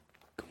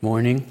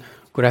Morning.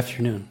 Good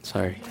afternoon.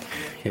 Sorry.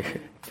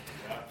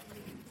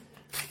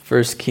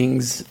 1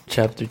 Kings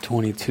chapter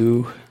 22.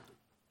 You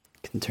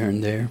can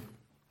turn there.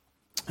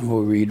 And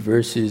we'll read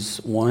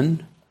verses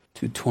 1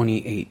 to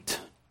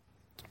 28.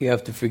 You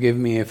have to forgive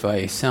me if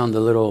I sound a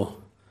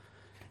little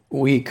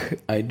weak.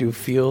 I do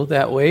feel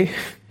that way.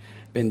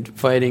 Been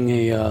fighting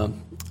a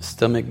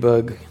stomach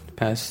bug the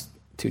past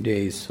 2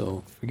 days,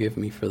 so forgive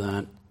me for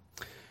that.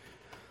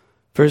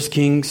 1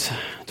 Kings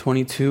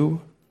 22.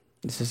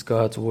 This is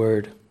God's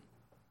word.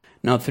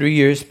 Now 3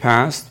 years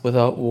passed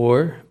without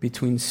war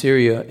between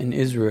Syria and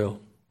Israel.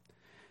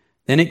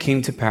 Then it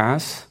came to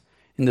pass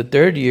in the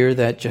 3rd year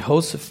that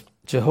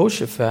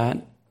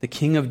Jehoshaphat, the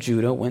king of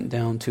Judah, went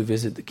down to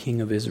visit the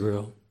king of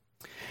Israel.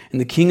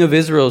 And the king of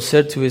Israel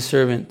said to his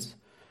servants,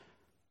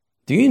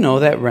 "Do you know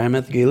that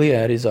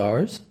Ramoth-Gilead is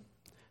ours?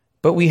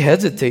 But we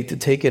hesitate to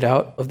take it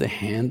out of the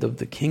hand of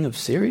the king of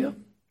Syria."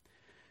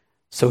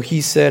 So he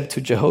said to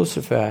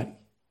Jehoshaphat,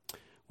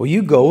 "Will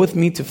you go with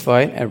me to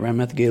fight at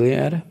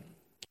Ramoth-Gilead?"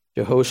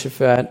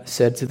 Jehoshaphat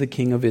said to the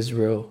king of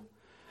Israel,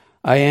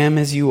 "I am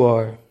as you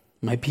are,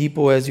 my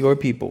people as your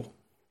people,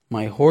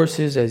 my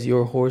horses as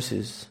your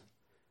horses."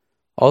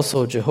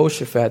 Also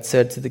Jehoshaphat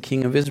said to the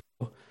king of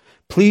Israel,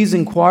 "Please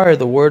inquire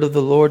the word of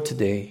the Lord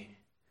today."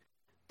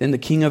 Then the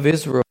king of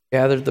Israel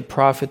gathered the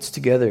prophets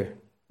together,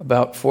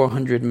 about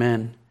 400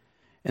 men,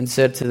 and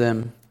said to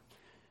them,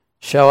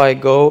 "Shall I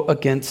go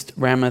against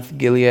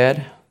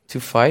Ramoth-Gilead to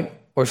fight,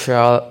 or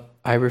shall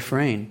I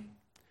refrain?"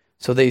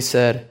 So they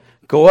said,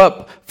 "Go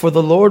up, for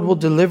the Lord will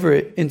deliver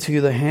it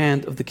into the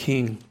hand of the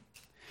king."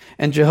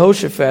 And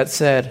Jehoshaphat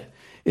said,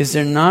 "Is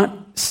there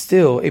not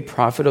still a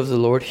prophet of the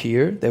Lord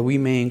here, that we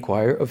may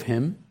inquire of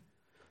him?"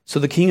 So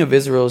the king of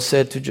Israel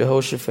said to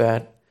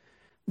Jehoshaphat,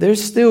 "There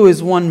still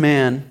is one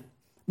man,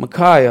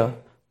 Micaiah,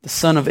 the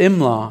son of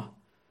Imlah,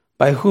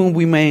 by whom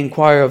we may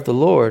inquire of the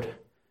Lord.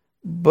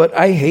 But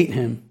I hate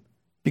him,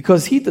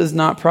 because he does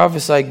not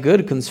prophesy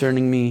good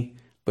concerning me,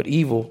 but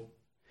evil."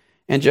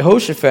 And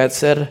Jehoshaphat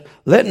said,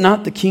 "Let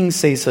not the king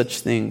say such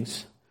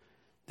things."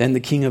 Then the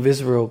king of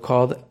Israel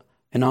called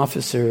an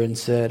officer and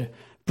said,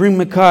 "Bring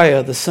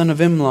Micaiah, the son of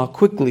Imlah,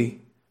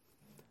 quickly."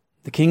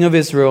 The king of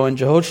Israel and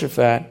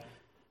Jehoshaphat,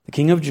 the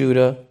king of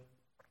Judah,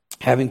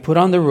 having put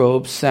on their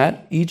robes,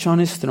 sat each on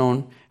his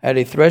throne at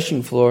a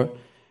threshing floor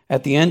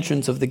at the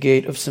entrance of the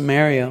gate of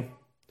Samaria.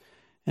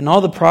 And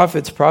all the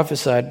prophets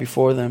prophesied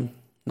before them.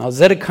 Now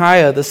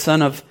Zedekiah, the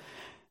son of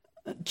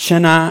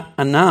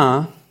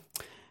Chenaanah,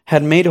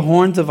 had made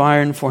horns of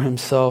iron for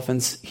himself,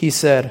 and he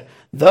said,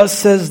 "Thus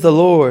says the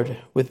Lord,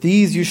 with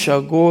these you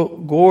shall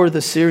gore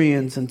the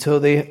Syrians until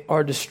they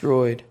are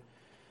destroyed."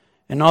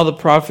 And all the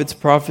prophets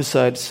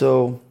prophesied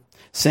so,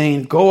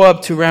 saying, "Go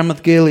up to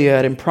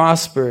Ramoth-Gilead and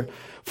prosper,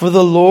 for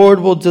the Lord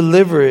will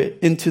deliver it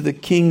into the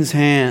king's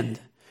hand."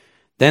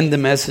 Then the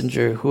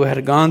messenger who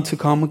had gone to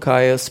call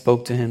Micaiah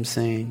spoke to him,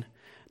 saying,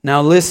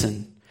 "Now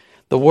listen,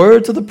 the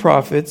words of the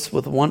prophets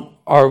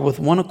are with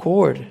one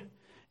accord.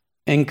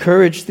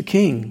 Encourage the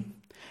king.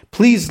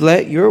 Please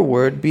let your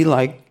word be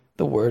like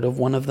the word of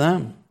one of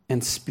them,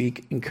 and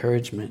speak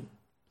encouragement."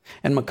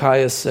 And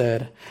Micaiah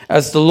said,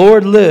 "As the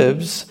Lord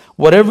lives,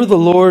 whatever the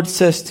Lord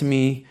says to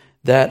me,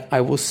 that I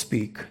will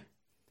speak."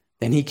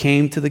 Then he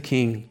came to the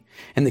king,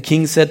 and the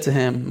king said to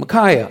him,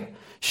 "Micaiah,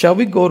 shall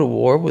we go to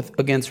war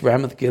against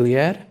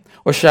Ramoth-Gilead,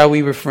 or shall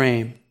we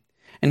refrain?"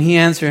 And he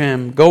answered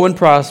him, "Go and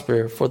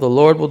prosper, for the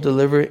Lord will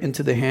deliver it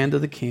into the hand of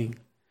the king."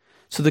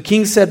 So the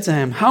king said to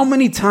him, "How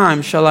many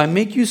times shall I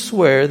make you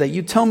swear that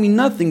you tell me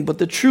nothing but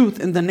the truth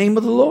in the name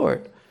of the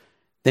Lord?"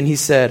 Then he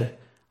said,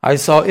 "I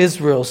saw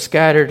Israel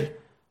scattered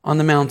on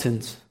the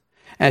mountains,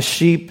 as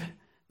sheep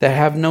that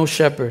have no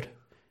shepherd.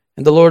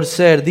 And the Lord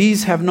said,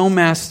 'These have no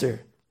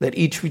master. Let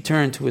each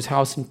return to his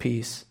house in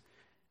peace.'"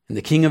 And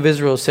the king of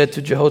Israel said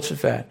to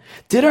Jehoshaphat,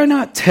 "Did I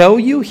not tell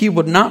you he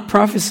would not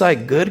prophesy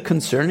good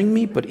concerning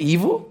me, but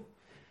evil?"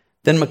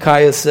 Then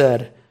Micaiah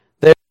said,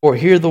 "Therefore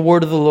hear the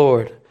word of the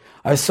Lord.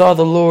 I saw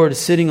the Lord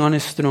sitting on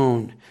his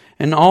throne,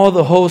 and all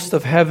the host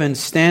of heaven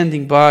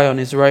standing by on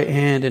his right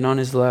hand and on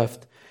his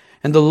left.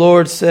 And the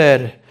Lord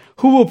said,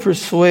 'Who will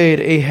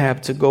persuade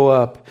Ahab to go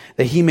up,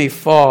 that he may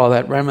fall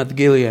at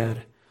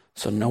Ramoth-Gilead?'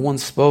 So no one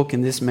spoke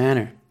in this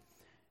manner,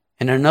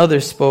 and another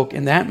spoke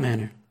in that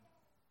manner.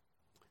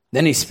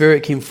 Then a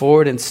spirit came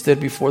forward and stood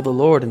before the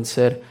Lord and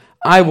said,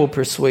 'I will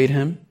persuade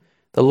him.'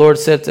 The Lord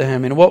said to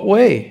him, 'In what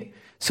way?'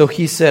 So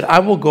he said, 'I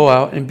will go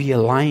out and be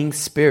a lying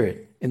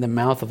spirit in the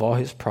mouth of all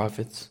his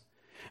prophets.'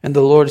 And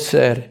the Lord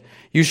said,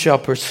 'You shall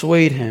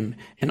persuade him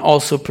and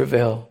also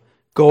prevail.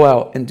 Go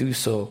out and do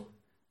so.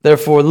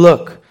 Therefore,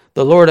 look,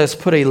 the Lord has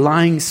put a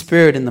lying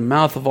spirit in the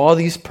mouth of all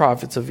these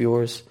prophets of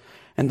yours,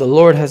 and the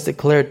Lord has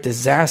declared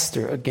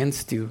disaster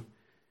against you.'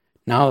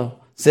 Now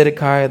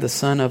Zedekiah, the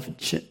son of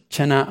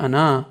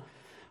Chenaanah,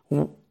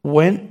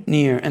 went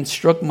near and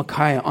struck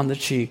Micaiah on the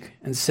cheek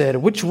and said,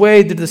 'Which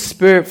way did the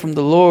Spirit from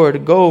the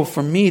Lord go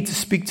from me to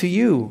speak to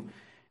you?'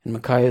 And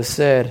Micaiah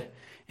said,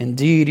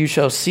 'Indeed, you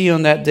shall see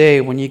on that day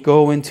when you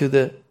go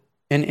into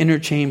an inner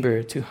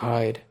chamber to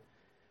hide.'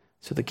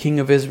 So the king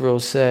of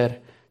Israel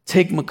said,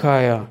 'Take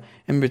Micaiah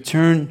and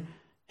return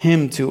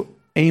him to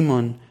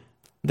Amon,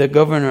 the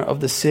governor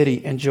of the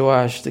city, and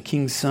Joash, the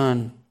king's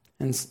son,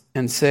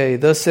 and say,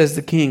 Thus says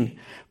the king,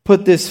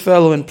 put this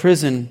fellow in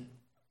prison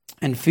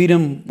and feed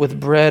him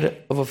with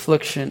bread of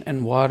affliction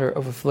and water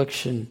of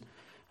affliction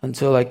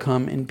until I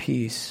come in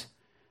peace.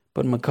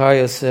 But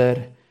Micaiah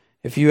said,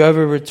 If you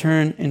ever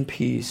return in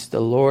peace, the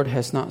Lord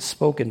has not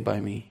spoken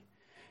by me.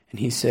 And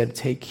he said,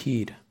 Take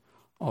heed,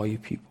 all you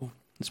people.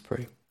 Let's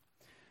pray.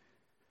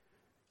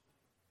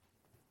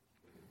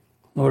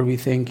 Lord, we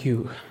thank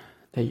you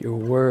that your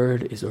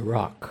word is a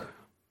rock,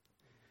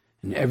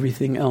 and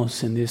everything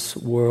else in this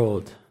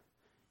world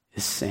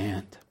is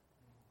sand,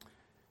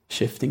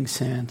 shifting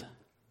sand.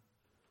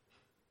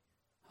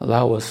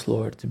 Allow us,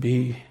 Lord, to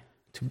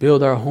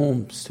build our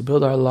homes, to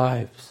build our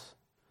lives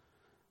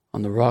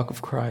on the rock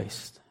of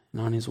Christ and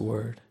on his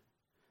word.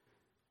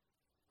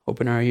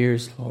 Open our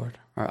ears, Lord,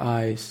 our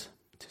eyes,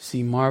 to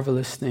see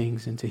marvelous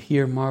things and to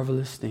hear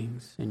marvelous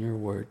things in your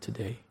word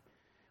today.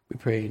 We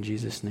pray in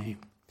Jesus' name.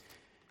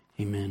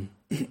 Amen.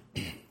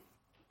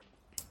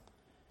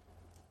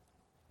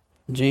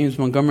 James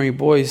Montgomery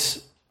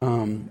Boyce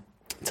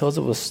tells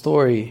of a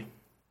story.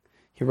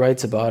 He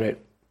writes about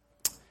it.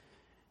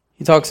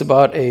 He talks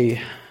about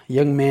a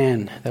young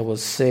man that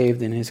was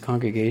saved in his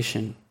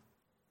congregation.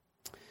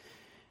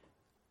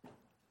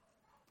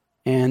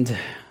 And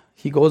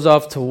he goes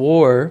off to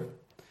war,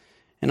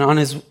 and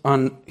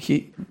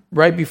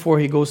right before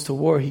he goes to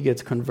war, he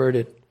gets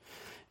converted.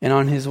 And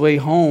on his way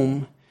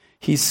home,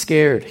 he's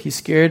scared. He's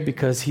scared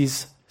because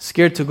he's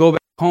scared to go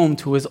back home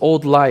to his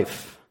old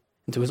life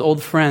and to his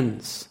old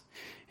friends.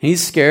 And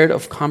he's scared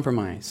of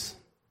compromise.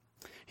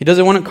 He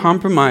doesn't want to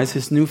compromise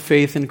his new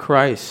faith in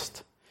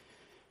Christ.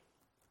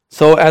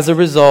 So as a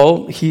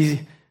result,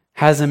 he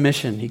has a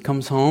mission. He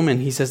comes home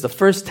and he says, the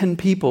first 10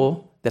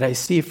 people that I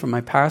see from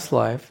my past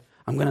life,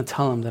 I'm going to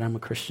tell them that I'm a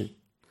Christian.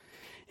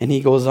 And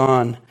he goes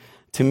on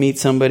to meet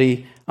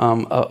somebody,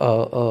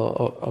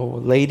 a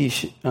lady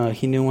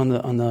he knew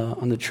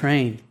on the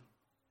train.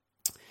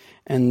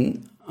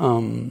 And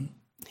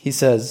he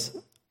says,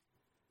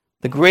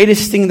 the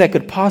greatest thing that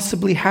could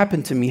possibly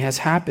happen to me has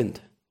happened.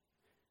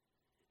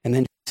 And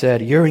then she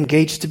said, you're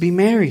engaged to be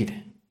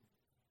married.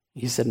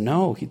 He said,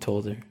 no, he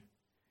told her.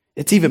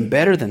 It's even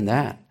better than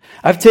that.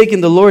 I've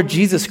taken the Lord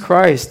Jesus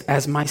Christ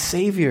as my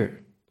Savior.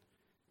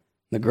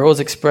 The girl's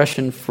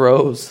expression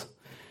froze.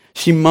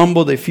 She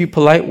mumbled a few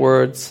polite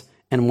words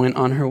and went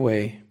on her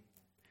way.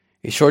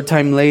 A short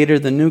time later,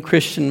 the new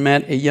Christian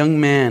met a young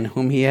man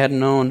whom he had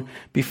known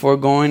before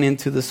going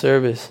into the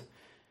service.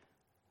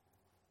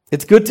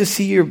 It's good to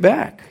see you're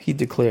back, he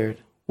declared.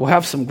 We'll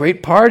have some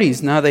great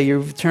parties now that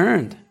you've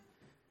returned.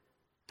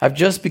 I've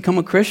just become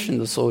a Christian,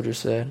 the soldier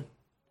said.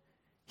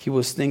 He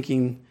was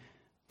thinking,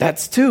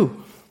 that's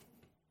two.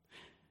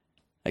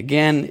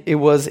 Again, it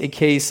was a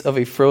case of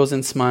a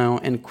frozen smile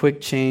and quick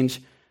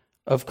change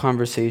of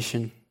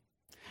conversation.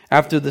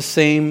 After the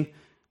same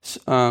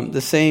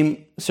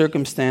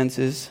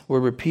circumstances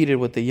were repeated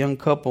with the young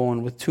couple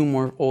and with two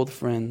more old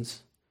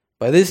friends.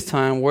 By this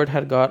time, word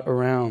had got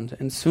around,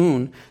 and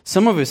soon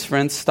some of his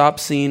friends stopped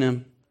seeing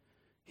him.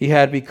 He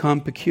had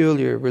become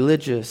peculiar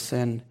religious,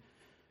 and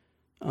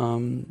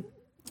who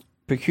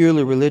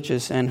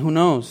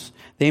knows,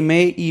 they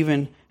may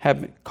even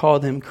have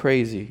called him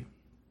crazy.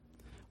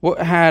 What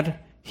had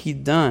he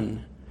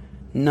done?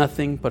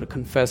 Nothing but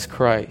confess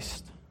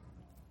Christ.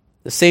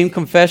 The same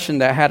confession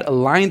that had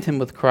aligned him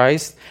with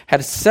Christ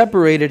had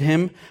separated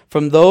him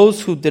from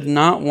those who did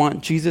not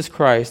want Jesus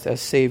Christ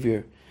as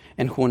Savior,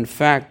 and who in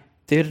fact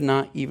did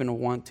not even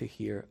want to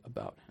hear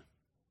about him.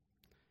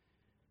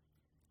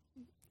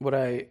 What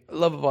I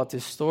love about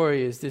this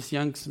story is this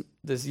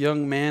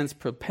young man's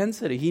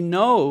propensity. He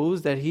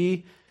knows that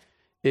he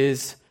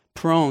is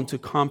prone to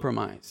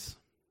compromise,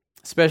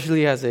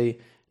 especially as a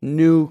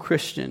new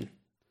Christian.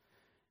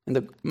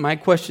 And my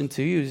question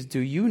to you is, do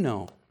you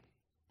know?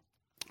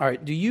 All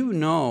right, do you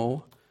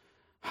know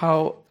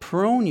how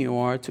prone you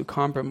are to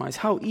compromise?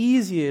 How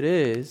easy it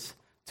is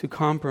to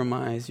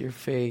compromise your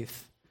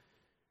faith?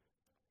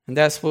 And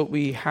that's what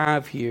we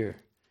have here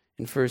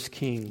in 1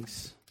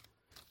 Kings.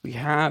 We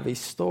have a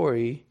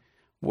story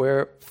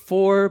where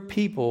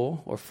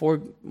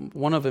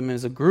one of them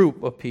is a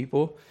group of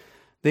people,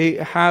 they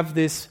have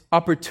this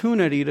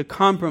opportunity to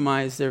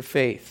compromise their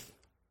faith.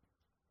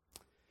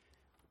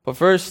 But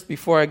first,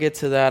 before I get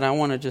to that, I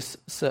want to just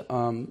set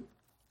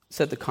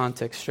the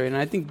context straight. And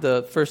I think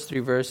the first 3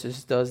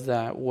 verses does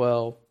that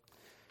well.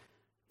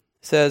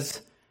 It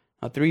says,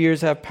 3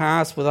 years have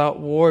passed without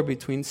war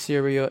between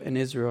Syria and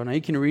Israel. Now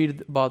you can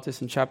read about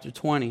this in chapter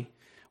 20,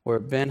 where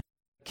Ben,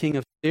 king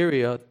of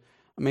Syria,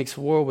 makes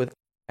war with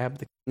Ahab,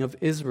 the king of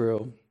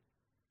Israel.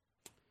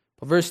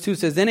 But verse 2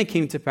 says, Then it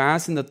came to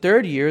pass in the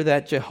 3rd year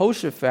that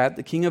Jehoshaphat,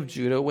 the king of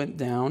Judah, went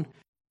down to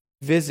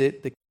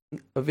visit the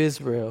king of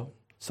Israel.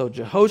 So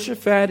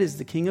Jehoshaphat is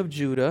the king of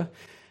Judah.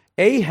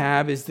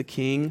 Ahab is the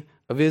king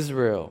of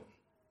Israel.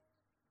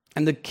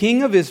 And the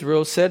king of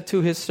Israel said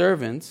to his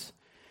servants,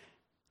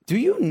 Do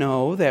you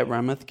know that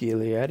Ramoth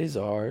Gilead is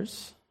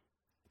ours?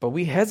 But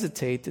we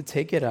hesitate to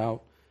take it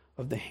out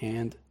of the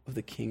hand of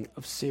the king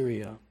of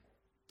Syria.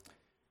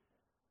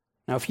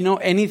 Now, if you know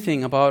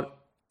anything about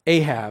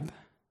Ahab,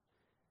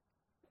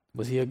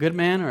 was he a good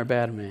man or a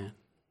bad man?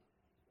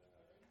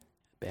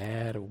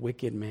 Bad, a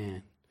wicked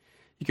man.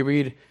 You can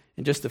read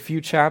in just a few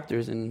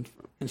chapters, and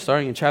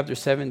starting in chapter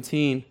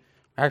 17,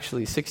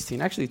 actually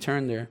 16, actually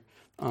turn there,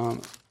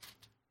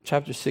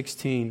 chapter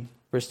 16,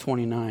 verse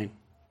 29.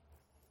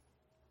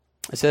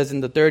 It says,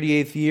 in the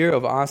 38th year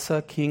of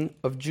Asa, king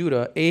of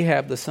Judah,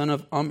 Ahab, the son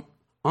of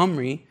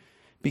Omri,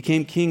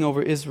 became king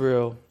over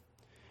Israel.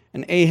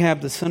 And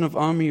Ahab, the son of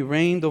Omri,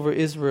 reigned over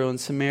Israel and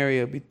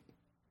Samaria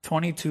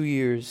 22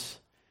 years.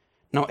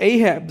 Now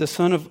Ahab, the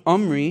son of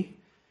Omri,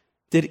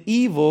 did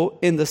evil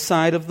in the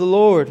sight of the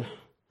Lord,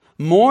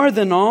 more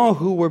than all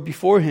who were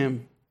before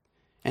him.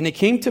 And it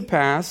came to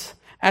pass,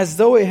 as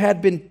though it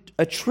had been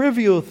a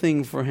trivial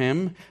thing for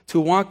him to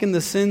walk in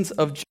the sins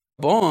of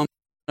Jeroboam,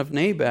 of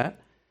Nebat,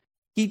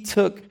 he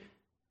took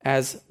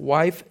as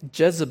wife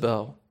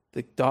Jezebel,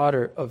 the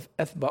daughter of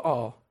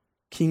Ethbaal,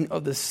 king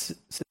of the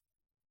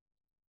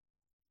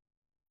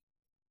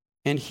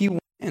and he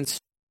went and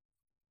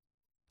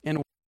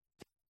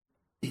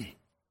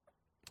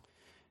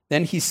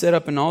then he set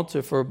up an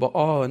altar for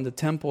Baal in the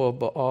temple of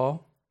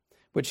Baal,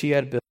 which he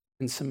had built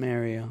in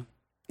Samaria.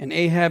 And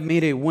Ahab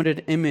made a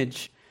wooded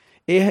image.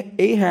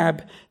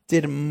 Ahab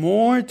did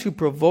more to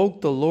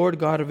provoke the Lord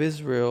God of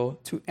Israel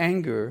to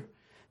anger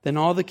than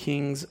all the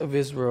kings of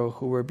Israel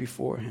who were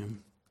before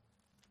him.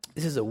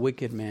 This is a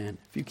wicked man.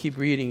 If you keep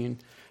reading in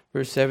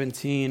verse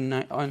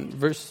 17,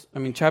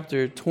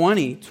 chapter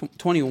 20,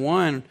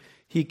 21,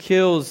 he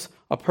kills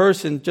a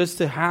person just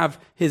to have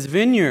his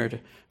vineyard,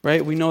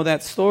 right? We know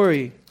that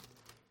story.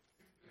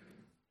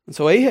 And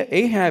so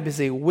Ahab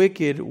is a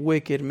wicked,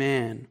 wicked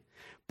man.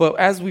 But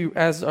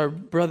as our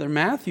brother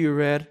Matthew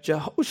read,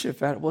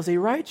 Jehoshaphat was a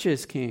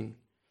righteous king.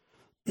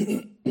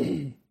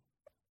 It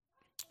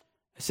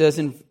says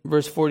in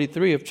verse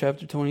 43 of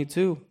chapter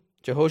 22,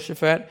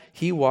 Jehoshaphat,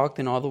 he walked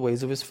in all the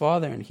ways of his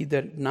father, and he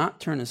did not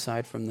turn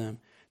aside from them,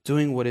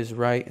 doing what is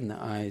right in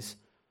the eyes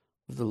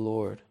of the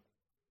Lord.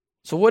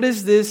 So what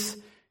is this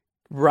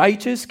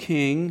righteous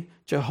king,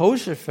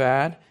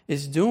 Jehoshaphat,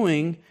 is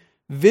doing,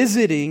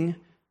 visiting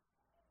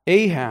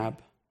Ahab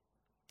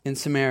in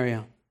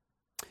Samaria?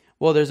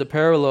 Well, there's a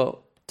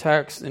parallel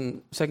text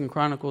in 2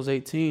 Chronicles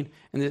 18,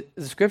 and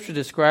the scripture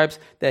describes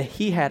that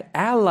he had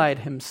allied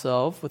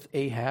himself with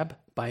Ahab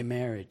by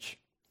marriage.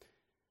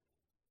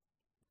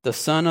 The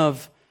son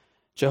of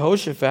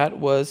Jehoshaphat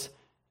was,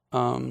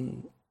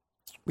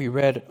 we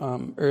read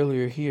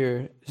earlier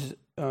here,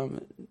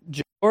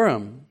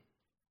 Jehoram.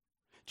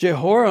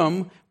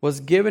 Jehoram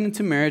was given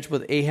into marriage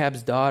with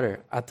Ahab's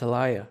daughter,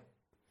 Athaliah.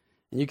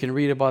 And you can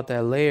read about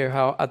that later,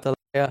 how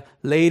Athaliah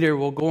later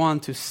will go on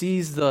to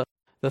seize the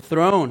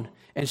throne,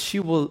 and she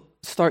will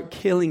start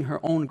killing her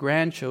own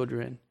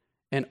grandchildren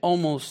and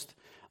almost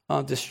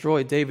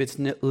destroy David's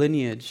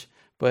lineage.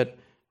 But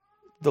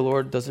the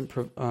Lord doesn't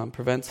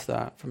prevent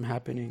that from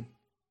happening.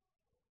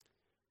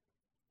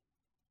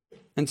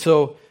 And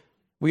so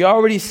we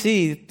already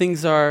see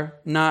things are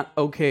not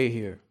okay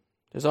here.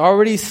 There's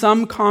already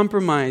some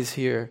compromise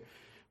here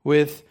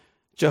with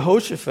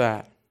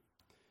Jehoshaphat.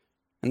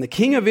 And the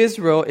king of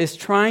Israel is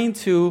trying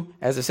to,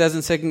 as it says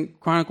in 2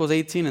 Chronicles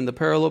 18 in the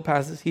parallel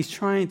passage, he's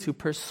trying to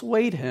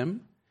persuade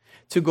him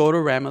to go to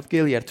Ramoth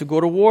Gilead, to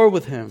go to war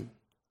with him.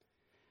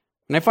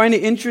 And I find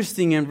it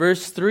interesting in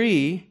verse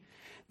 3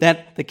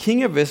 that the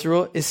king of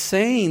Israel is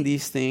saying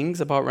these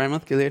things about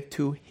Ramoth Gilead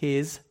to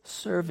his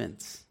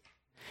servants.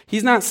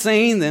 He's not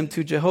saying them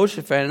to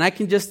Jehoshaphat. And I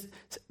can just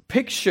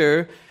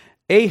picture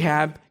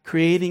Ahab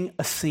creating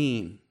a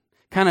scene.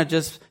 Kind of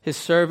just his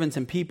servants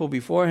and people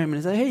before him. And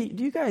he's like, hey,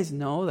 do you guys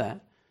know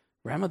that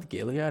Ramoth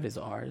Gilead is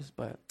ours?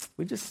 But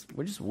we're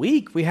just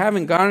weak. We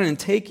haven't gone and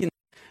taken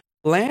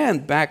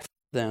land back from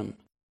them.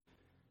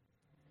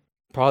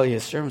 Probably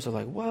his servants are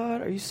like,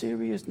 what? Are you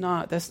serious?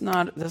 That's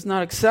not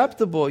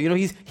acceptable. You know,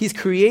 he's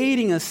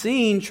creating a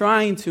scene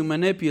trying to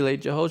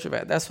manipulate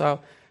Jehoshaphat. That's how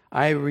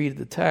I read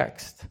the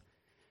text.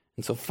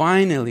 And so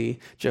finally,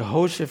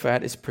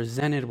 Jehoshaphat is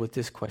presented with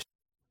this question.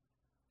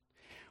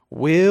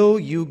 Will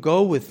you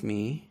go with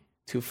me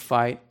to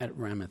fight at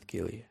Ramoth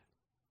Gilead?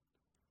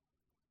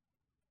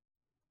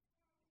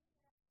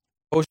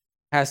 Jehoshaphat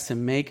has to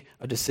make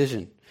a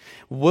decision.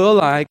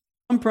 Will I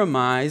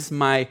compromise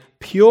my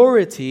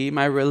purity,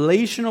 my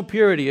relational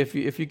purity, if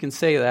you can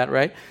say that,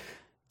 right?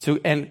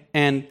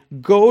 And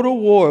go to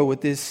war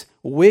with this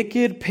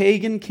wicked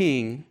pagan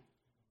king,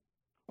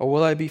 or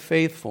will I be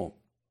faithful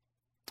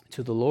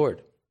to the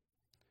Lord?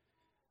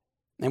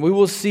 And we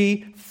will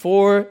see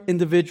 4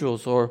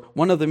 individuals, or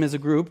one of them is a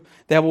group,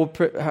 that will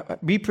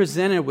be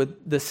presented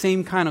with the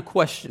same kind of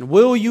question.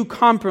 Will you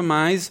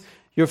compromise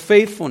your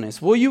faithfulness?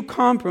 Will you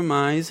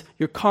compromise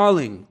your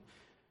calling?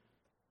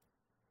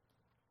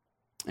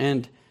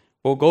 And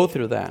we'll go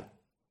through that.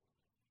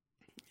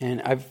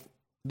 And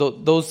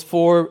those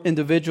 4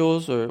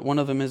 individuals, or one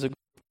of them is a group,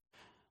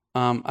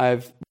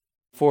 I've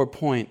 4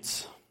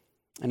 points.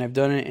 And I've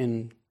done it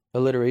in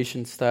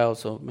alliteration style,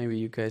 so maybe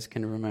you guys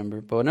can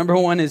remember. But number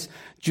 1 is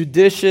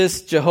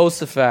judicious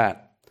Jehoshaphat.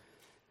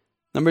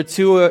 Number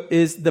 2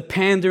 is the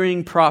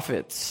pandering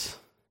prophets.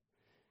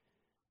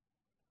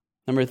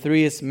 Number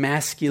 3 is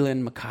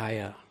masculine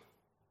Micaiah.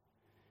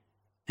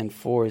 And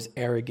 4 is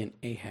arrogant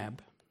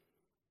Ahab.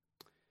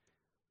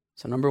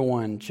 So number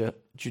 1,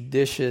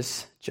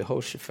 judicious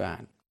Jehoshaphat.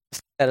 I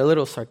said that a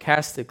little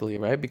sarcastically,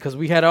 right? Because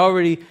we had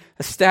already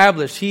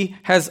established he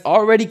has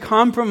already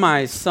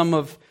compromised some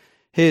of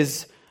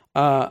his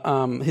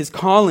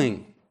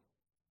calling.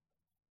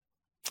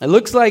 It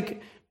looks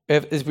like,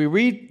 as we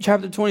read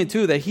chapter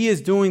 22, that he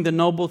is doing the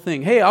noble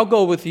thing. Hey, I'll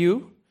go with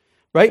you,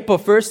 right? But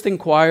first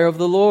inquire of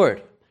the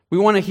Lord. We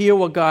want to hear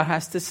what God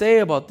has to say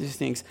about these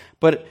things.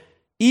 But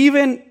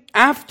even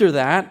after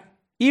that,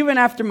 even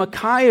after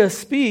Micaiah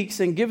speaks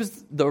and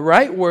gives the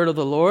right word of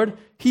the Lord,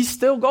 he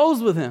still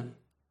goes with him.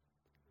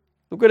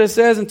 Look what it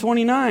says in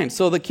 29.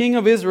 So the king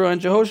of Israel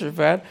and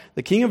Jehoshaphat,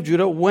 the king of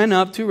Judah, went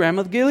up to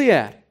Ramoth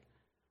Gilead.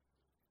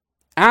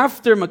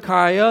 After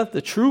Micaiah,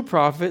 the true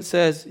prophet,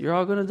 says, you're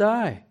all going to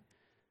die.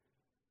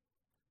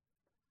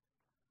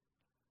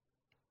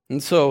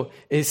 And so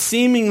it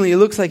seemingly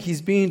looks like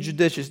he's being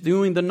judicious,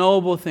 doing the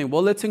noble thing.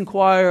 Well, let's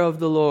inquire of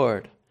the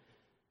Lord.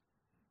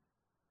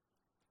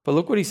 But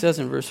look what he says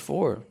in verse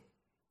 4.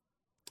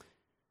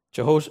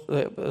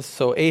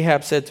 So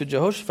Ahab said to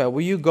Jehoshaphat,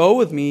 will you go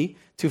with me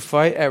to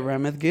fight at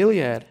Ramoth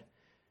Gilead?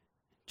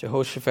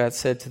 Jehoshaphat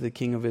said to the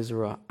king of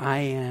Israel, I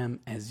am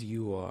as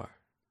you are.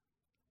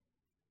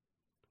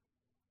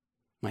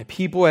 My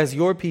people as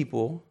your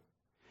people,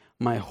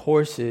 my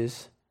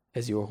horses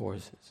as your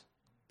horses.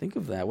 Think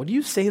of that. Would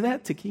you say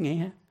that to King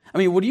Ahab? I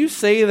mean, would you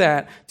say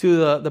that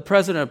to the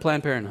president of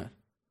Planned Parenthood?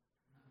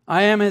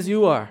 I am as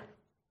you are.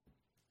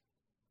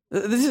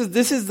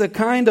 This is the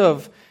kind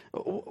of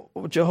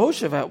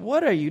Jehoshaphat,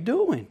 what are you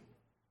doing?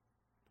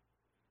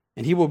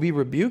 And he will be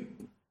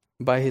rebuked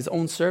by his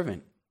own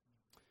servant.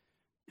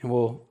 And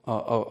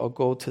I'll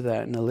go to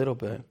that in a little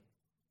bit.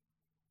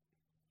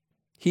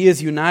 He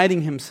is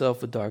uniting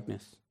himself with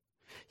darkness.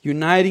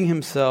 Uniting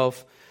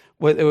himself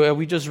with,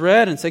 we just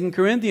read in 2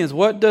 Corinthians,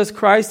 what does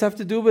Christ have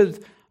to do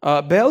with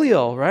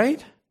Belial,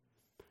 right?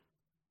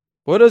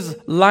 What does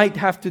light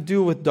have to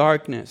do with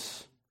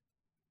darkness?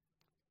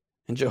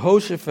 And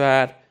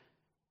Jehoshaphat,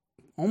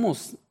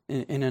 almost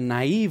in a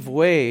naive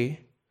way,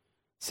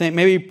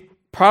 saying,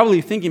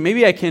 probably thinking,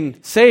 maybe I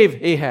can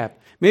save Ahab.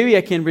 Maybe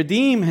I can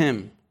redeem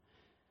him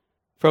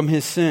from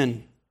his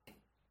sin.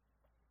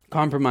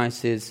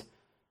 Compromise his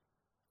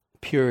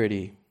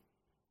purity.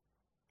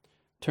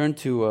 Turn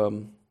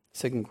to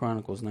 2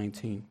 Chronicles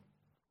 19.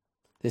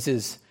 This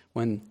is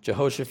when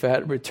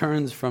Jehoshaphat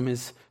returns from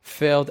his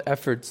failed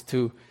efforts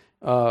to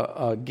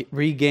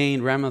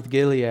regain Ramoth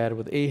Gilead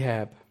with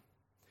Ahab.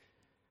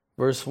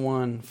 Verse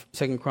 1,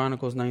 2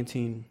 Chronicles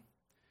 19.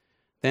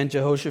 Then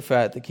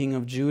Jehoshaphat, the king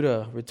of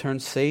Judah,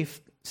 returned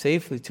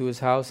safely to his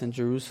house in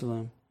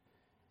Jerusalem.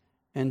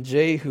 And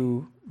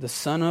Jehu, the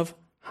son of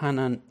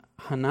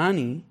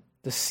Hanani,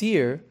 the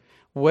seer,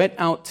 went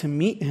out to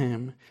meet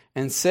him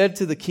and said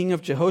to the king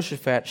of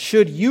Jehoshaphat,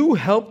 should you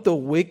help the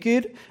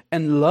wicked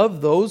and love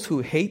those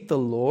who hate the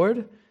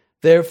Lord?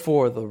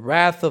 Therefore, the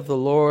wrath of the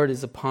Lord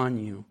is upon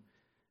you.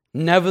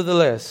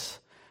 Nevertheless,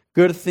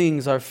 good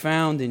things are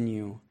found in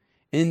you,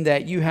 in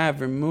that you have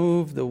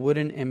removed the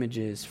wooden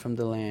images from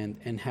the land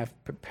and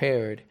have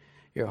prepared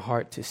your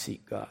heart to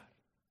seek God.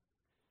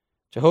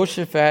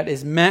 Jehoshaphat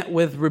is met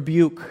with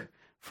rebuke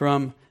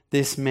from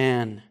this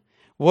man.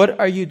 What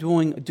are you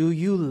doing? Do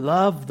you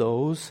love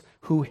those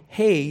who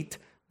hate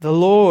the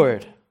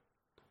Lord?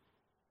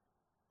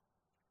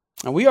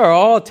 And we are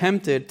all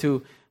tempted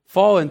to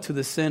fall into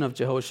the sin of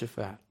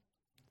Jehoshaphat.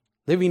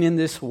 Living in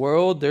this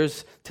world,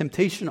 there's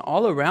temptation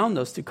all around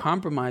us to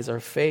compromise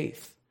our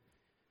faith.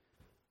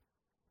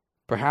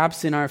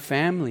 Perhaps in our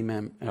family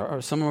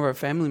or some of our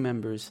family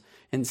members,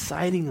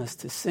 inciting us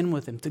to sin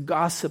with them, to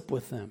gossip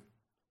with them.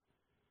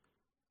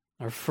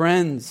 Our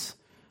friends,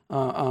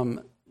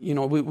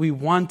 we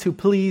want to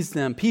please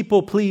them.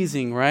 People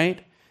pleasing,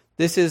 right?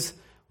 This is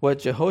what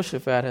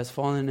Jehoshaphat has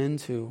fallen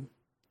into.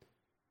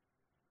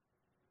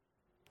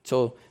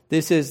 So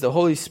this is the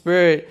Holy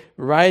Spirit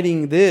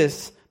writing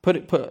this,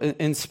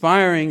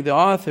 inspiring the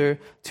author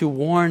to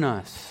warn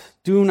us.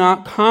 Do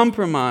not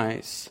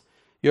compromise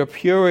your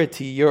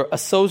purity, your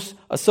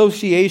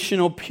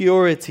associational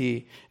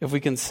purity, if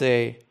we can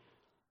say.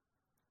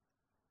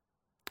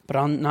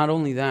 But not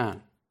only that,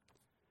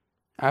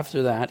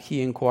 after that,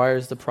 he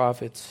inquires the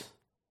prophets.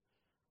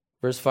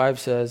 Verse 5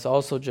 says,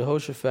 also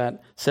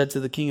Jehoshaphat said to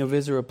the king of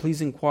Israel,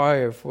 please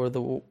inquire for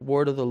the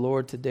word of the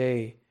Lord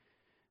today.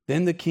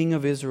 Then the king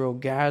of Israel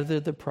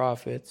gathered the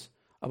prophets,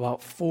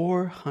 about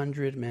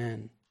 400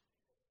 men,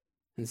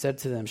 and said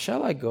to them,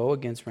 shall I go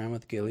against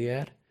Ramoth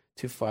Gilead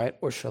to fight,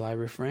 or shall I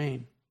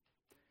refrain?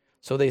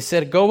 So they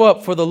said, go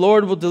up, for the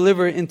Lord will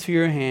deliver it into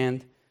your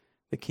hand,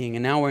 the king.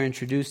 And now we're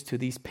introduced to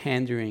these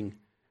pandering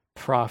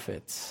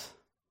prophets.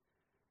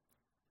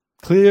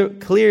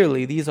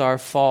 Clearly, these are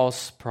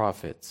false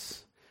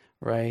prophets,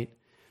 right?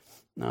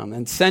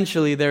 And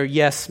essentially, they're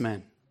yes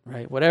men,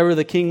 right? Whatever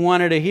the king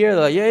wanted to hear,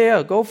 they're like,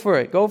 yeah, go for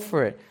it, go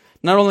for it.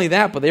 Not only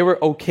that, but they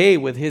were okay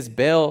with his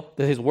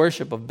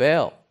worship of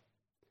Baal.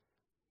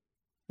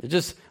 It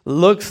just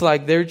looks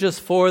like they're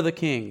just for the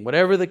king.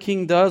 Whatever the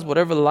king does,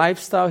 whatever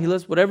lifestyle he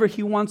lives, whatever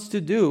he wants to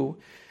do,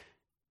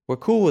 we're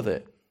cool with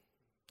it.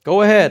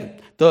 Go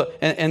ahead.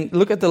 And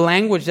look at the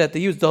language that they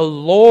use. The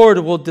Lord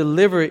will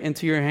deliver it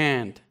into your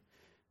hand.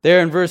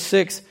 There in verse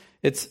 6,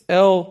 it's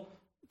L,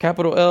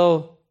 capital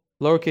L,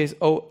 lowercase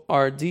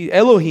O-R-D,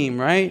 Elohim,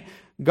 right?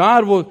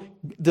 God will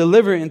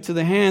deliver it into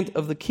the hand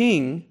of the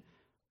king.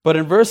 But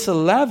in verse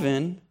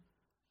 11,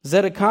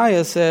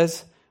 Zedekiah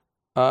says,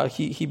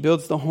 he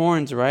builds the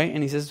horns, right?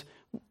 And he says,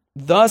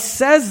 thus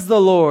says the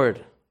Lord,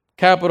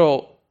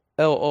 capital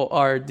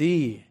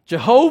L-O-R-D,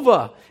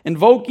 Jehovah,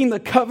 invoking the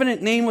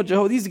covenant name of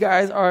Jehovah. These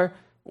guys are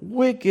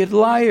wicked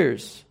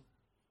liars.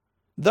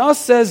 Thus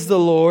says the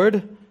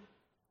Lord,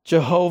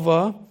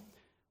 Jehovah,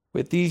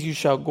 with these you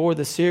shall gore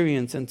the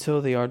Syrians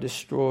until they are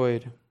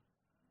destroyed.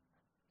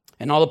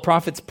 And all the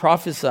prophets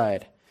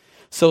prophesied,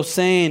 so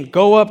saying,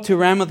 go up to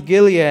Ramoth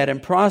Gilead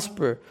and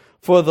prosper,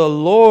 for the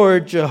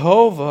Lord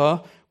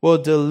Jehovah will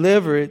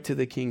deliver it to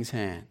the king's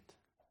hand.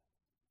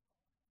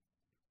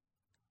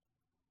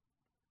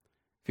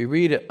 If you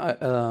read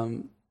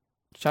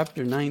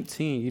chapter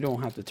 19, you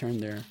don't have to turn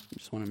there. I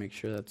just want to make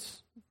sure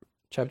that's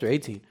chapter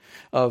 18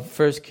 of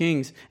 1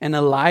 Kings. And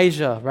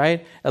Elijah,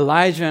 right?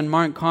 Elijah and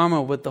Mount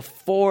Carmel with the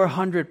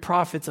 400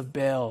 prophets of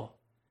Baal.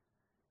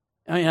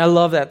 I mean, I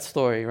love that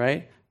story,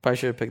 right? Probably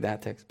should have picked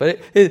that text. But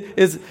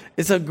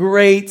it's a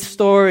great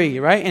story,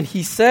 right? And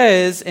he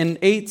says in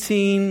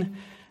 18,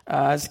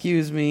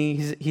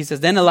 he says,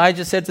 then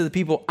Elijah said to the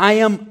people, I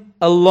am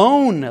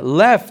alone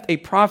left a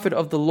prophet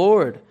of the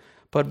Lord,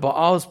 but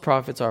Baal's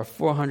prophets are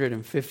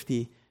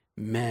 450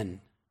 men.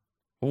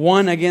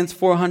 One against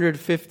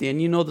 450,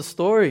 and you know the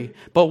story.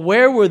 But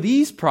where were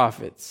these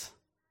prophets?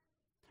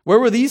 Where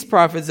were these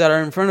prophets that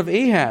are in front of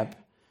Ahab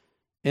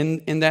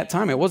in that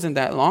time? It wasn't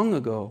that long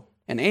ago.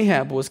 And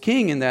Ahab was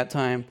king in that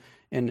time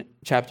in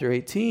chapter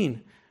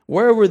 18.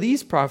 Where were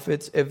these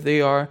prophets if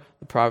they are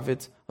the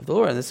prophets of the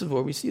Lord? And this is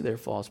where we see they're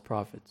false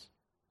prophets.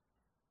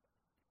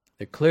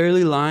 They're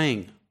clearly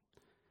lying.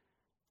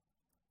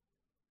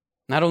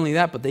 Not only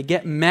that, but they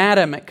get mad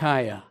at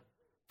Micaiah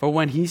for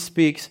when he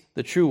speaks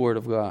the true word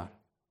of God.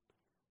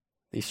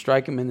 They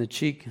strike him in the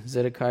cheek.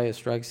 Zedekiah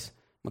strikes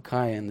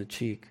Micaiah in the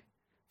cheek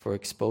for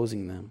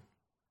exposing them.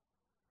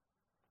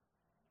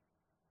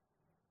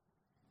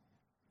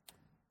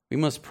 We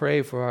must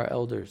pray for our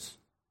elders,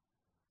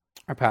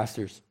 our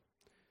pastors.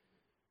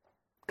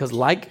 Because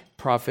like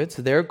prophets,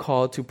 they're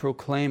called to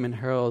proclaim and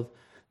herald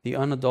the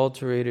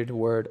unadulterated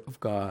word of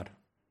God.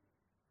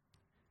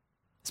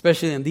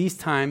 Especially in these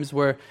times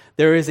where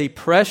there is a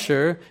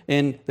pressure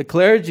in the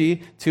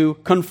clergy to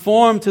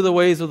conform to the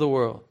ways of the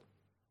world.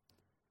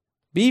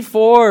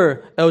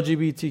 Before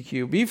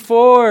LGBTQ,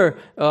 before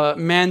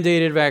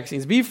mandated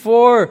vaccines,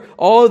 before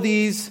all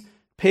these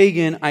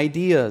pagan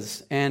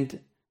ideas. And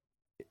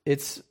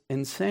it's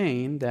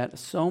insane that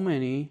some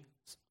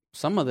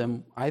of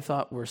them I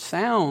thought were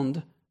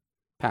sound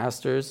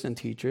pastors and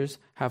teachers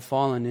have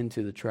fallen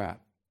into the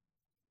trap.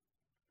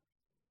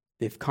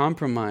 They've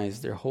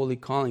compromised their holy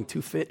calling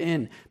to fit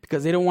in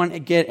because they don't want to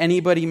get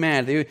anybody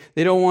mad.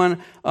 They don't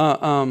want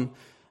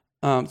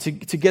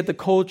to get the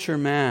culture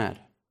mad.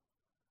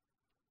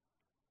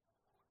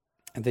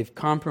 And they've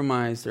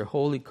compromised their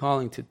holy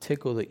calling to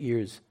tickle the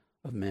ears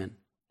of men.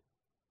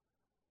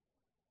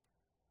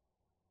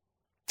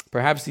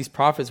 Perhaps these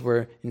prophets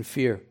were in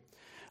fear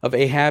of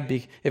Ahab.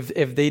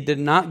 If they did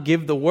not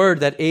give the word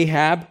that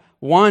Ahab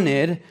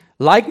wanted,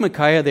 like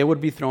Micaiah, they would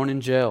be thrown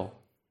in jail.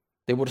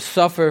 They would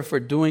suffer for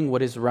doing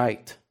what is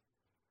right.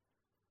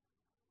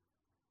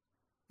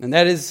 And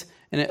that is,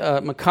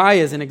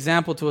 Micaiah is an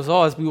example to us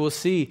all, as we will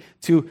see,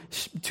 to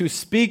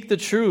speak the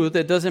truth.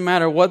 It doesn't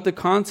matter what the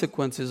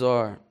consequences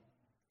are.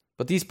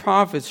 But these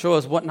prophets show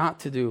us what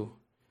not to do.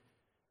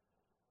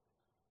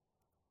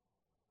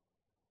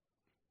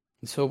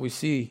 And so we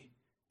see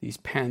these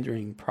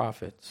pandering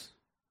prophets.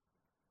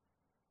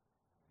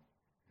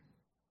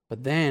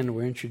 But then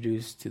we're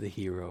introduced to the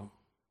hero,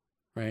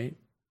 right?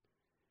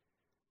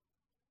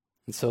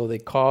 And so they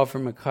call for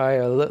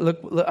Micaiah.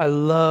 Look, I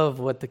love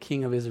what the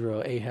king of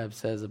Israel, Ahab,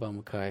 says about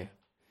Micaiah.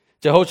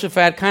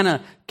 Jehoshaphat kind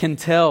of can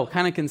tell,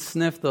 kind of can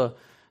sniff the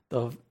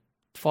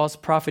false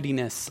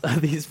prophetiness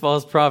of these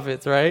false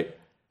prophets, right?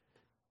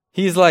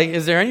 He's like,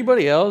 is there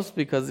anybody else?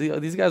 Because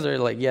these guys are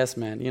like, yes,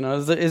 man. You know,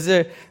 is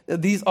there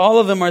these? All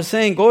of them are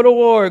saying, go to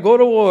war, go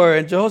to war.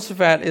 And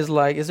Jehoshaphat is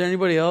like, is there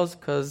anybody else?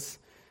 Because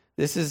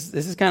this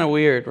is kind of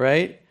weird,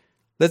 right?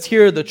 Let's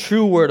hear the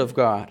true word of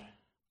God.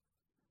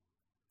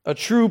 A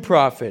true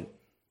prophet.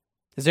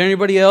 Is there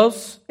anybody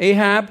else?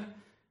 Ahab,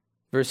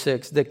 verse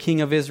 6. The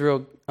king of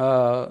Israel.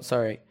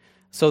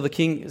 So the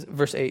king,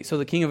 verse 8. So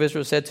the king of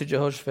Israel said to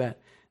Jehoshaphat,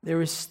 there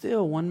is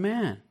still one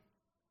man,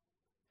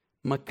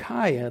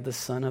 Micaiah, the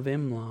son of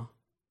Imlah,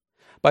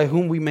 by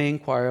whom we may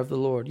inquire of the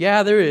Lord.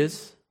 Yeah, there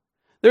is.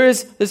 There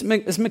is this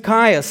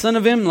Micaiah, son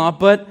of Imlah,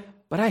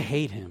 but I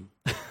hate him.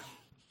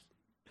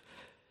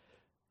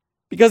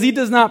 because he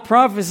does not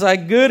prophesy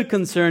good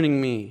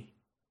concerning me,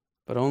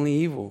 but only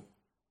evil.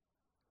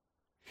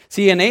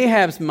 See, in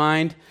Ahab's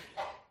mind,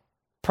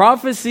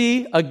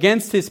 prophecy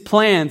against his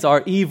plans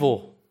are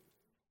evil.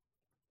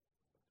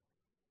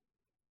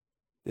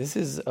 This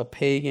is a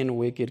pagan,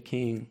 wicked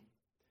king.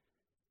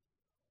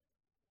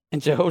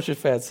 And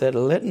Jehoshaphat said,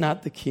 let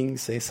not the king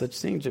say such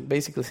things.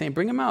 Basically saying,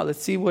 bring him out.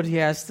 Let's see what he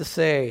has to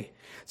say.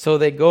 So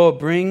they go,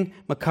 bring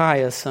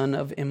Micaiah, son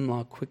of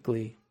Imlah,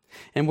 quickly.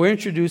 And we're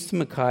introduced to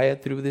Micaiah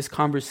through this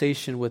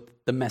conversation with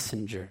the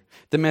messenger.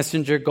 The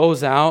messenger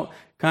goes out,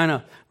 kind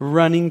of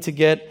running to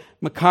get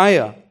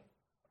Micaiah.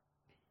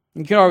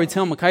 You can already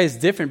tell Micaiah is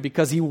different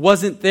because he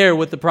wasn't there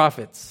with the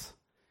prophets.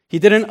 He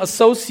didn't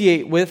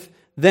associate with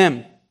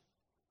them.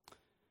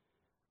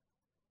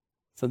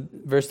 So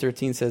verse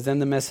 13 says, then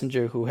the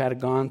messenger who had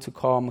gone to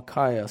call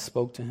Micaiah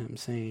spoke to him,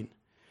 saying,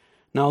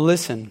 now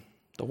listen,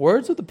 the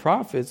words of the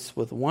prophets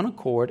with one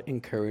accord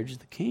encourage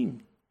the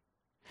king.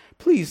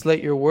 Please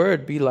let your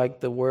word be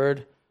like the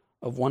word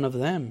of one of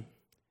them,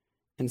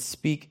 and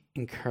speak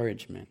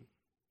encouragement.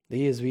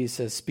 The ESV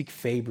says, speak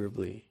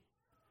favorably.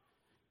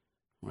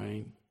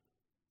 Right?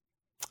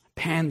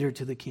 Pander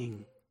to the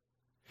king.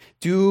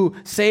 Do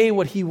say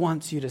what he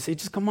wants you to say.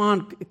 Just come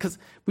on, because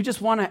we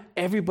just want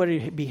everybody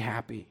to be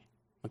happy,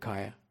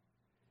 Micaiah.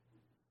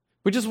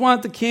 We just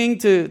want the king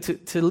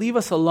to leave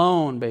us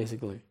alone,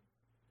 basically.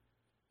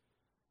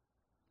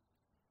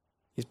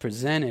 He's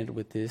presented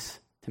with this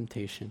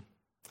temptation.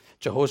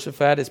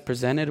 Jehoshaphat is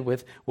presented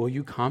with, will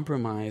you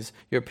compromise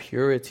your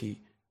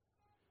purity?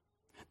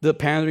 The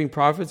pandering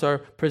prophets are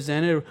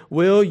presented,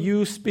 will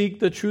you speak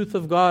the truth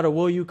of God, or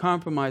will you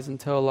compromise and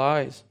tell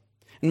lies?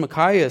 And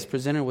Micaiah is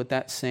presented with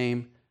that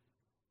same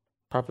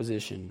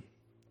proposition.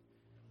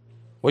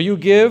 Will you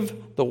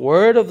give the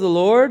word of the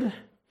Lord,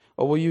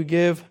 or will you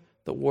give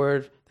the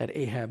word that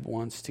Ahab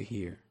wants to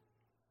hear?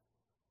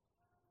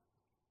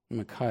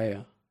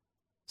 Micaiah.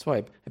 That's why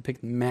I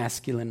picked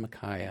masculine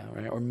Micaiah,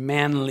 right? Or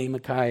manly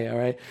Micaiah,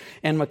 right?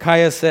 And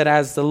Micaiah said,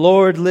 as the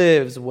Lord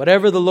lives,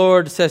 whatever the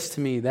Lord says to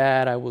me,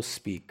 that I will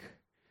speak.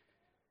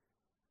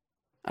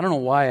 I don't know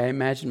why I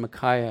imagine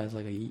Micaiah as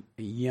like a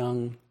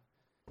young,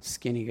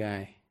 skinny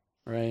guy,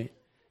 right?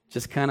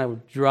 Just kind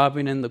of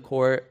dropping in the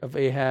court of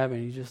Ahab,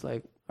 and he's just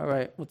like, all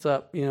right, what's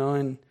up? You know,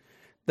 and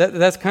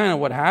that's kind of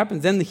what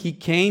happens. Then he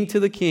came to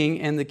the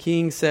king, and the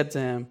king said to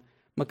him,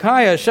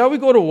 Micaiah, shall we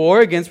go to war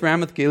against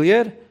Ramoth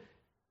Gilead?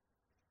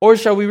 Or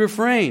shall we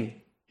refrain?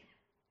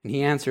 And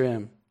he answered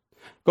him,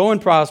 go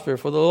and prosper,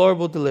 for the Lord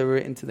will deliver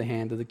it into the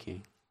hand of the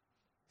king.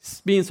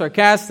 He's being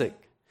sarcastic.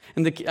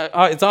 And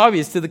it's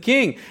obvious to the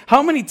king.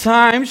 How many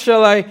times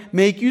shall I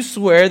make you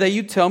swear that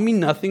you tell me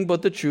nothing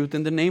but the truth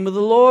in the name of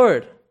the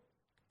Lord?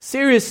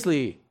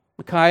 Seriously,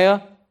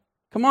 Micaiah,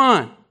 come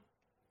on.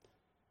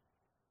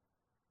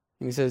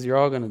 And he says, you're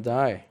all going to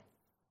die.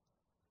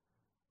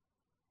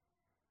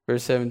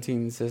 Verse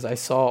 17 says, I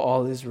saw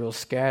all Israel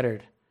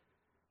scattered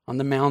on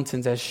the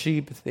mountains as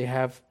sheep, they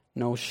have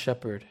no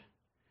shepherd.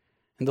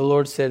 And the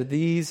Lord said,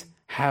 these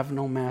have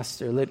no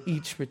master. Let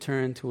each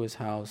return to his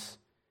house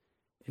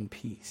in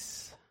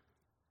peace.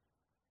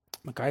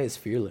 Micaiah is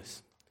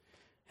fearless.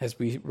 As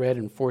we read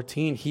in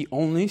 14, he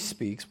only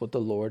speaks what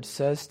the Lord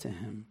says to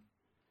him.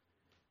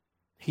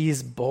 He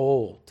is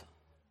bold.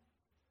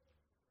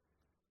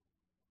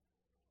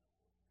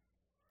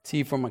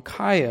 See, for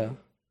Micaiah,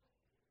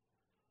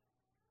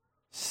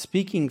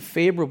 speaking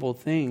favorable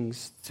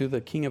things to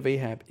the king of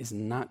Ahab is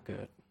not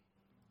good.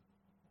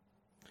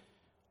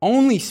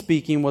 Only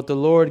speaking what the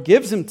Lord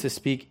gives him to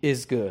speak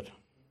is good.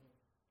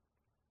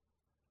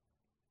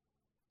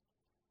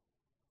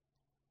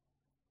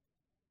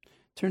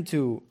 Turn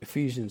to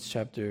Ephesians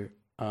 1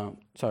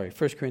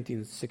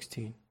 Corinthians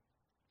 16.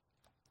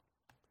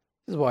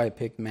 This is why I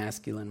picked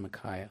masculine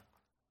Micaiah.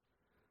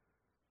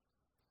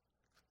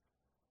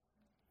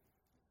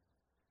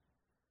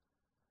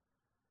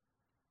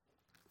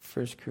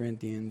 1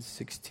 Corinthians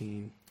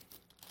 16.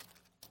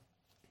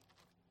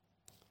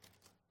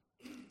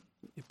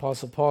 The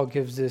Apostle Paul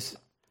gives this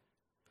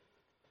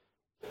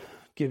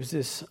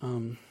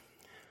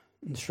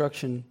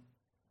instruction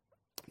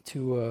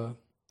to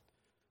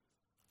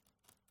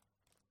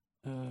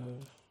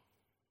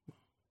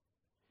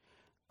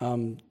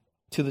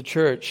the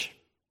church.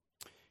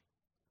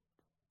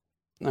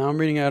 Now I'm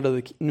reading out of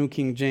the New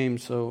King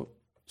James, so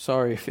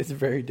sorry if it's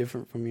very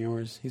different from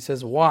yours. He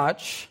says,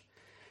 watch,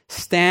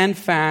 stand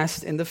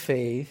fast in the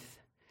faith,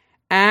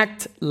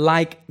 act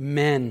like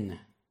men,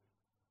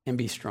 and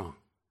be strong.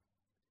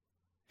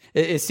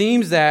 It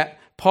seems that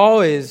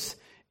Paul is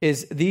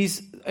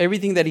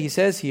everything that he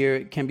says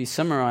here can be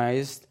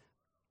summarized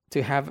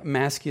to have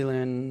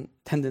masculine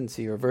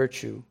tendency or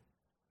virtue,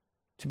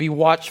 to be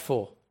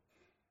watchful,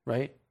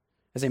 right?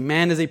 As a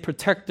man is a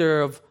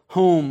protector of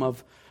home,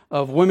 of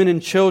women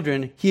and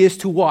children, he is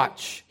to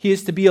watch. He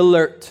is to be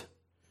alert.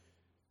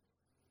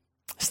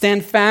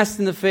 Stand fast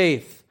in the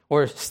faith,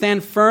 or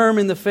stand firm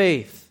in the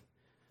faith.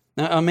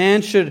 Now, a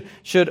man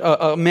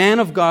a man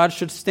of God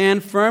should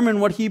stand firm in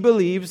what he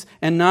believes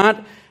and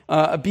not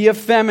be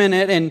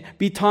effeminate and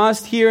be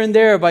tossed here and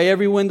there by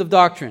every wind of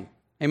doctrine.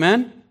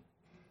 Amen?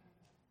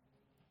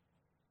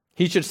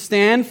 He should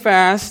stand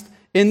fast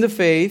in the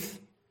faith.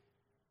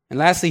 And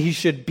lastly, he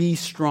should be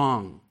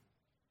strong.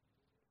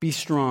 Be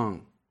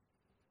strong.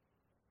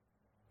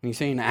 And he's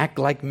saying, act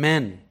like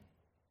men.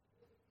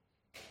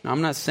 Now,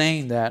 I'm not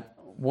saying that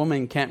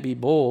women can't be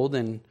bold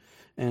and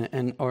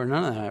or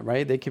none of that,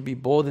 right? They could be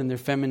bold in their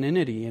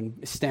femininity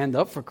and stand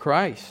up for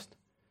Christ.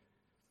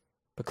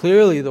 But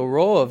clearly, the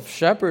role of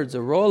shepherds,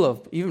 the role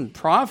of even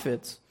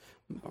prophets,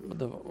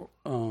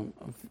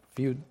 if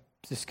you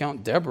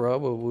discount Deborah,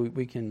 well,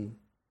 we can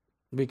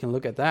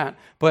look at that.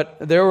 But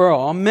they were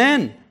all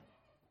men.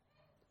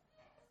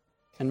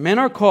 And men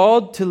are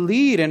called to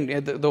lead. And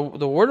the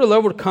word of the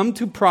Lord would come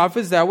to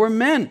prophets that were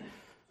men.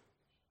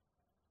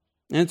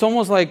 And it's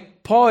almost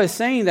like Paul is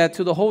saying that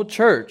to the whole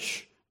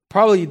church,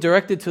 probably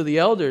directed to the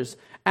elders.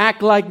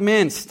 Act like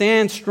men.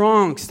 Stand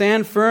strong.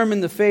 Stand firm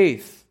in the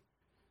faith.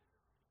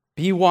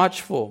 Be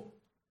watchful.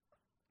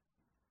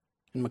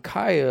 And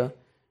Micaiah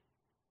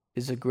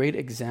is a great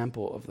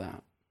example of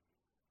that.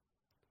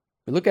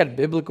 We look at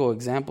biblical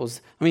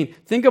examples. I mean,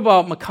 think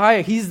about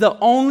Micaiah. He's the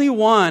only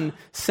one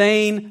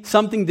saying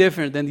something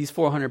different than these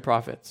 400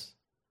 prophets.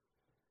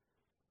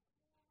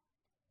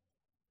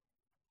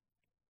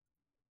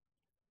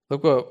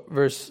 Look what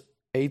verse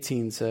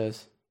 18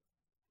 says.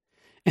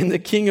 And the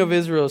king of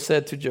Israel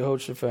said to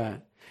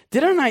Jehoshaphat,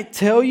 didn't I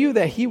tell you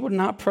that he would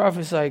not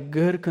prophesy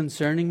good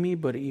concerning me,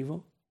 but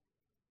evil?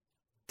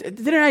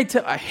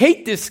 I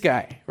hate this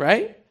guy,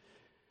 right?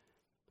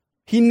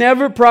 He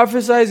never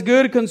prophesies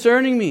good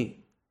concerning me.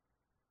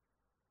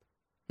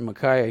 And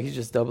Micaiah, he's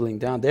just doubling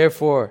down.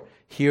 Therefore,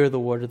 hear the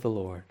word of the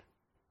Lord.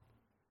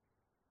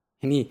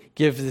 And he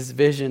gives this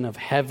vision of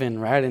heaven,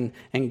 right?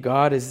 And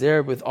God is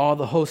there with all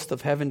the host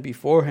of heaven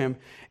before him.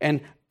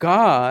 And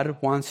God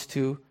wants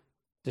to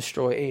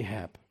destroy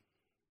Ahab.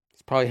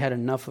 He's probably had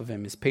enough of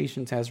him. His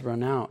patience has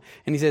run out.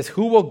 And he says,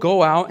 who will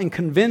go out and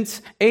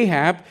convince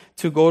Ahab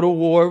to go to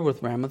war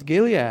with Ramoth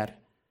Gilead?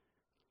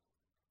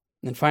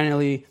 And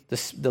finally,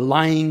 the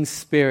lying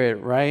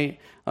spirit, right?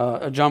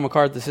 John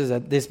MacArthur says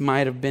that this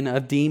might have been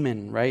a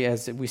demon, right?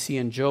 As we see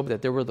in Job,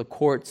 that there were the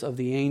courts of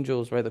the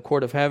angels, right? The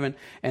court of heaven.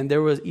 And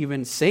there was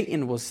even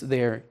Satan was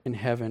there in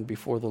heaven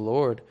before the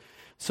Lord.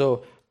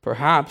 So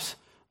perhaps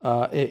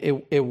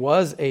it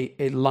was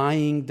a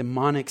lying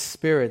demonic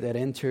spirit that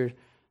entered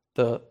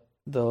the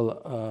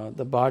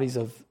bodies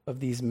of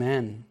these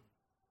men.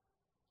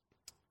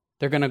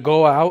 They're going to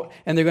go out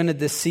and they're going to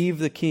deceive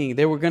the king.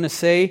 They were going to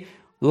say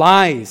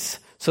lies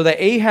so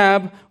that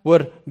Ahab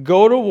would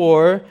go to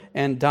war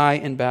and die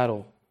in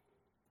battle.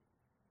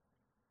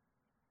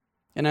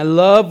 And I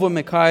love what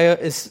Micaiah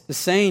is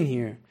saying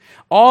here.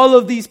 All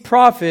of these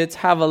prophets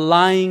have a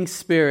lying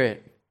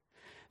spirit.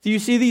 Do you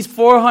see these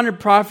 400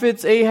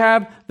 prophets,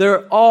 Ahab?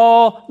 They're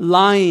all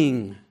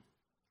lying.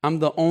 I'm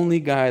the only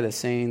guy that's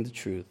saying the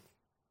truth.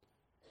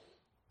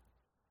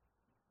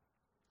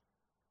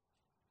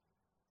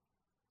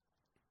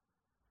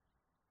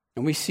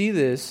 And we see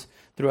this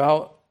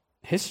throughout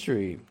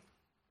history.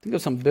 Think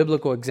of some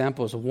biblical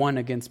examples of one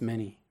against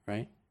many,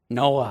 right?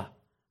 Noah,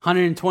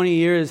 120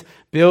 years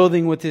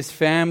building with his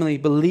family,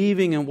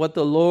 believing in what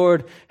the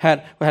Lord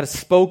had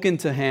spoken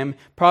to him,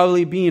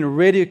 probably being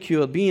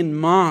ridiculed, being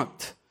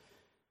mocked.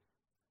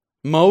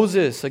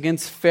 Moses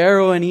against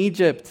Pharaoh in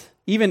Egypt.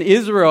 Even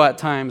Israel at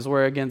times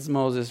were against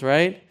Moses,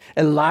 right?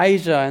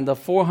 Elijah and the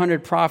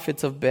 400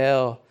 prophets of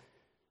Baal.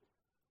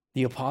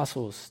 The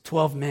apostles,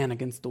 12 men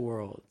against the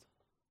world.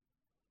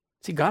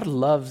 See, God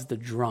loves the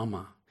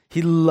drama.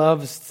 He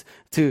loves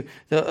to,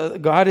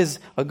 God is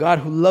a God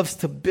who loves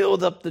to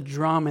build up the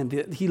drama.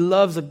 And he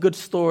loves a good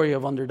story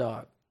of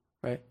underdog,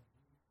 right?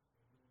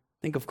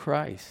 Think of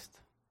Christ,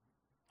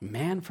 a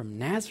man from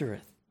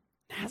Nazareth.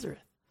 Nazareth.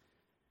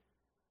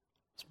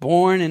 Was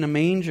born in a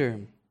manger.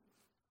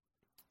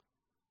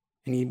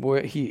 And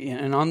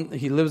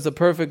he lives a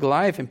perfect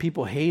life and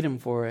people hate him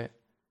for it.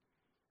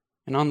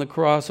 And on the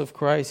cross of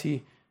Christ,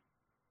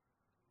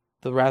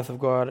 the wrath of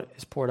God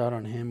is poured out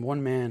on him.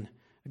 One man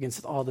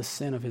against all the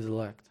sin of his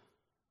elect.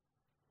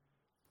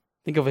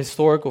 Think of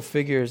historical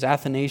figures.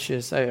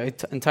 Athanasius. I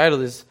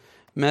entitled this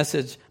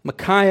message,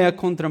 Micaiah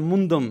contra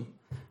mundum.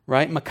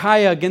 Right?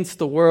 Micaiah against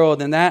the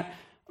world. And that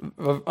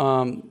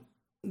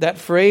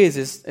phrase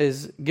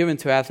is given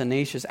to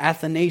Athanasius.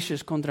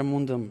 Athanasius contra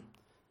mundum.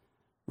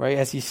 Right?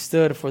 As he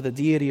stood for the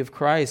deity of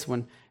Christ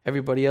when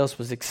everybody else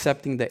was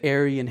accepting the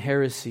Arian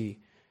heresy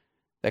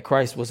that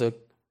Christ was a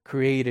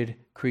created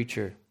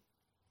creature.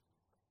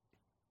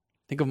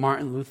 Think of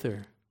Martin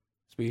Luther,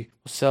 as we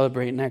will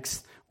celebrate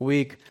next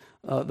week,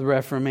 the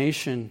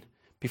Reformation,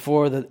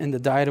 in the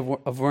Diet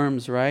of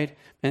Worms, right?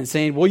 And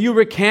saying, will you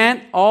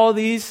recant all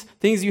these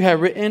things you have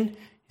written?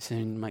 He's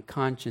saying, my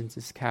conscience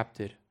is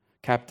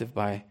captive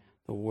by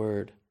the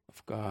word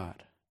of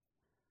God.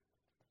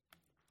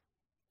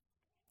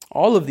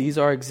 All of these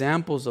are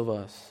examples of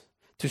us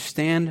to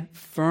stand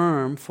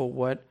firm for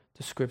what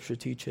the Scripture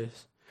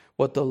teaches,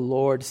 what the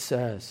Lord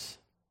says.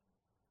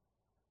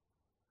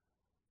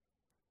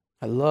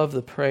 I love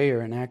the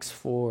prayer in Acts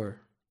 4.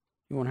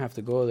 You won't have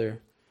to go there.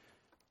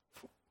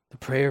 the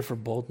prayer for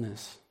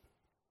boldness.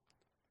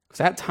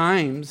 Because at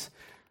times,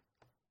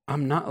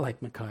 I'm not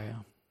like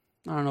Micaiah.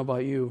 I don't know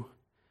about you.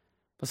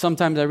 But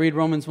sometimes I read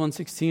Romans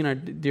 1:16. Our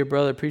dear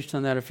brother preached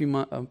on that a few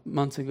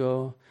months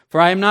ago. For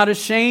I am not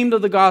ashamed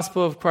of the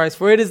gospel of Christ,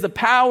 for it is the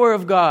power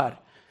of God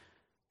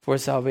for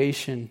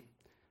salvation.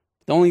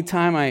 The only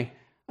time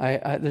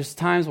there's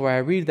times where I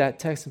read that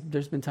text,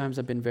 there's been times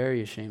I've been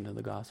very ashamed of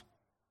the gospel.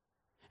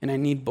 And I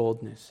need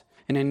boldness.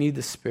 And I need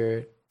the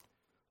Spirit.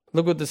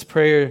 Look what this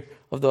prayer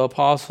of the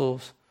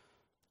apostles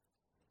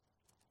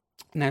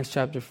in Acts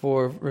chapter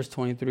 4, verse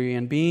 23.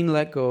 And being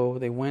let go,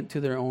 they went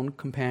to their own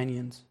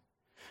companions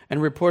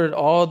and reported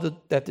all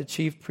that the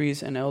chief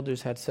priests and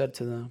elders had said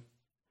to them.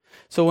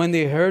 So when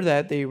they heard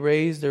that, they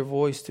raised their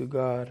voice to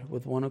God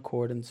with one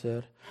accord and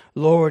said,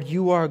 Lord,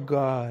 you are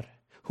God,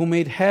 who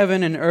made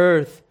heaven and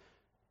earth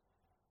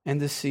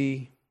and the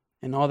sea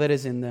and all that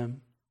is in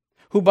them,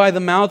 who by the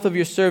mouth of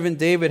your servant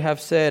David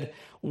have said,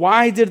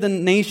 why did the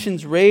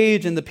nations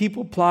rage and the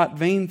people plot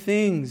vain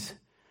things?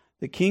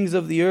 The kings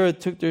of the earth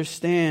took their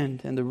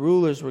stand, and the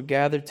rulers were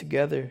gathered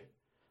together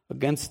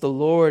against the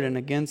Lord and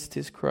against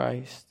his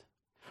Christ.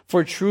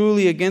 For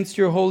truly against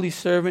your holy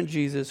servant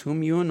Jesus,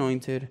 whom you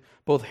anointed,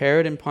 both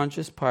Herod and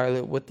Pontius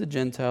Pilate with the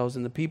Gentiles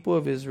and the people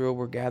of Israel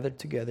were gathered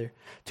together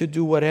to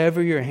do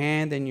whatever your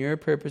hand and your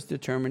purpose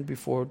determined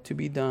before to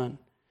be done.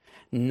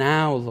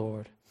 Now,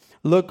 Lord,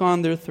 look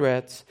on their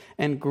threats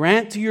and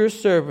grant to your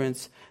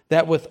servants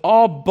that with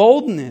all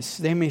boldness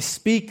they may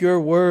speak your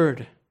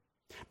word,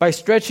 by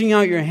stretching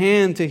out your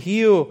hand to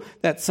heal,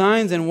 that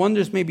signs and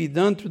wonders may be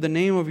done through the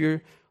name of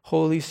your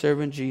holy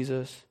servant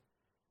Jesus.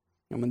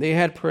 And when they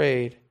had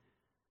prayed,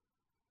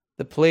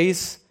 the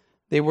place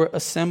they were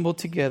assembled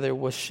together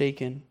was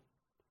shaken,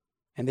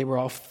 and they were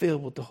all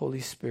filled with the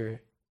Holy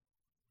Spirit,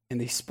 and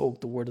they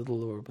spoke the word of the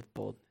Lord with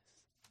boldness.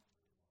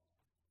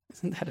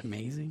 Isn't that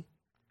amazing?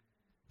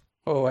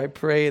 Oh, I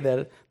pray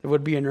that there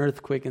would be an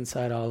earthquake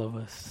inside all of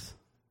us.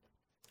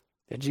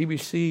 That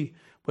GBC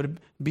would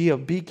be a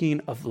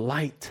beacon of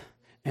light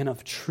and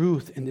of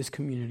truth in this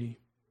community.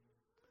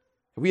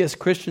 We as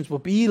Christians will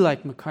be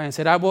like Micaiah and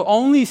said, I will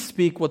only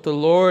speak what the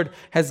Lord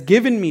has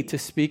given me to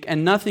speak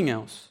and nothing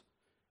else.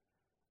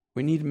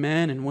 We need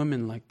men and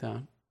women like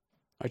that.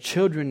 Our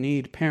children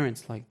need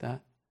parents like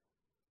that.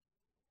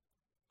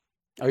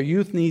 Our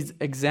youth needs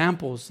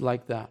examples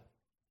like that.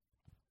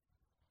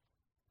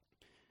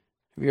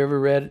 Have you ever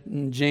read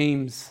in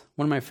James,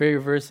 one of my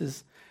favorite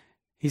verses?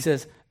 He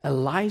says,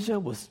 Elijah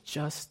was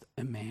just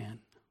a man.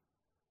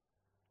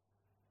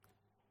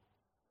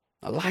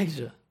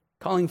 Elijah,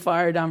 calling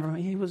fire down from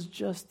him, he was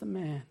just a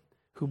man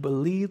who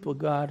believed what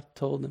God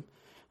told him,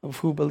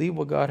 who believed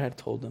what God had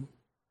told him.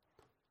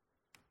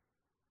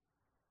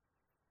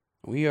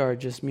 We are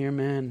just mere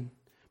men,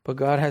 but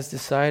God has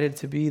decided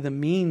to be the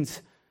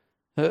means,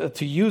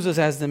 to use us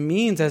as the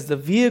means, as the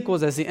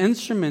vehicles, as the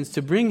instruments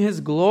to bring His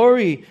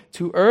glory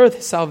to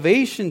earth,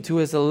 salvation to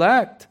His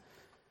elect.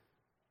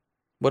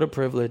 What a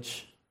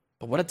privilege,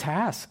 but what a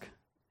task.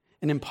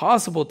 An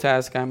impossible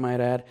task, I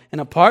might add.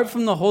 And apart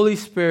from the Holy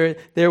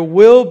Spirit, there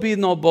will be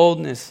no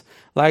boldness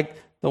like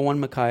the one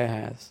Micaiah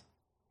has.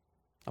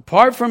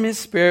 Apart from His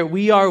Spirit,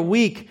 we are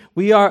weak.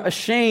 We are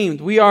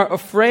ashamed. We are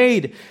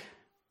afraid.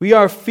 We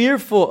are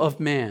fearful of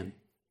man.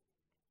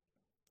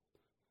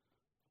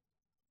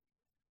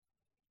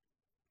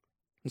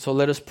 And so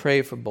let us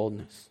pray for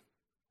boldness.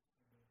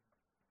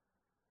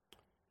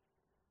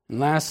 And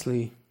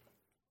lastly,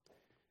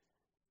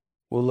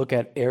 we'll look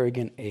at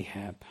arrogant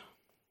Ahab.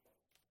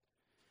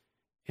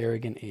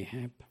 Arrogant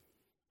Ahab.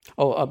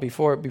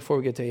 Before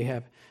we get to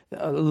Ahab,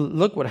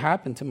 look what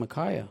happened to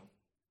Micaiah.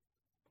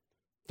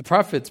 The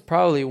prophets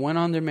probably went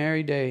on their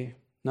merry day.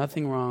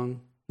 Nothing wrong.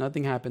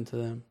 Nothing happened to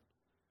them.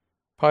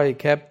 Probably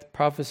kept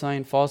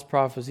prophesying false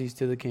prophecies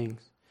to the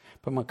kings.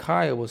 But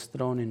Micaiah was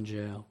thrown in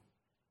jail.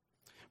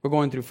 We're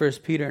going through 1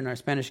 Peter in our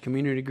Spanish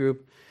community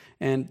group,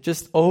 and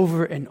just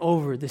over and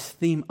over this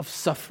theme of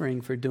suffering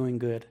for doing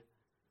good.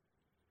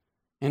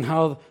 And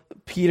how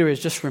Peter is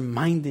just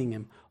reminding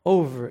him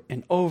over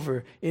and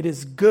over, it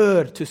is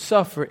good to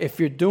suffer if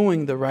you're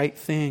doing the right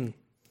thing.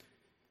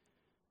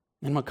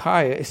 And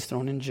Micaiah is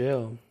thrown in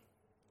jail.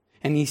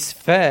 And he's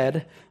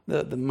fed,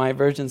 my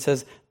version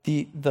says,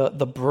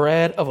 the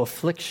bread of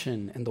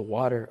affliction and the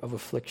water of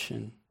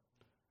affliction.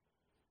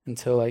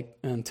 Until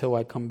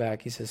I come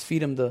back. He says,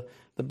 feed him the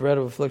bread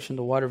of affliction,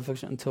 the water of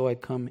affliction, until I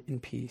come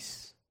in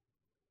peace.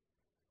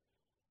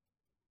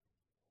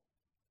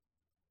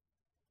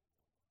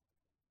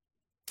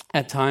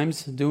 At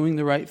times, doing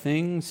the right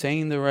thing,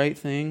 saying the right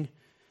thing,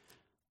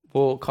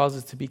 will cause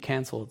us to be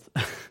canceled.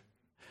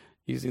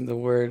 Using the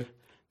word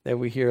that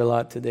we hear a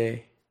lot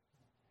today.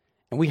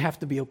 And we have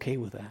to be okay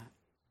with that.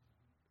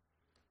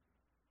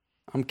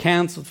 I'm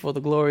canceled for the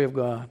glory of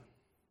God.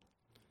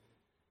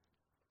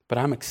 But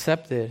I'm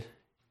accepted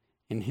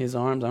in His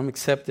arms. I'm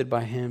accepted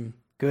by Him.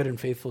 Good and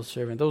faithful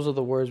servant. Those are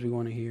the words we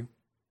want to hear.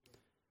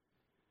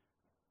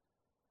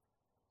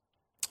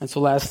 And so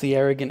lastly,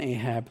 arrogant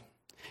Ahab.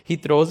 He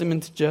throws him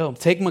into jail.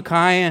 Take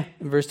Micaiah,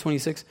 in verse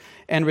 26,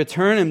 and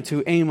return him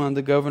to Amon,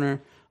 the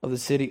governor of the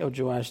city of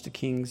Joash the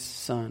king's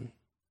son.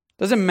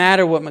 Doesn't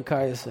matter what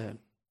Micaiah said.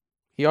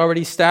 He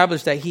already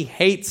established that he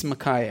hates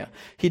Micaiah.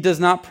 He does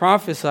not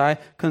prophesy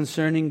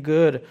concerning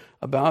good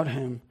about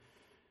him.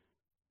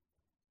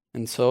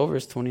 And so,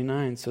 verse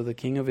 29, so the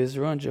king of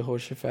Israel and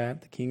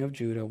Jehoshaphat, the king of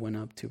Judah, went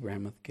up to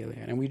Ramoth Gilead.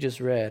 And we just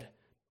read,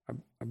 our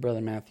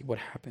brother Matthew, what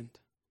happened.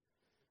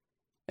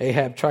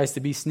 Ahab tries to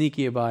be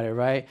sneaky about it,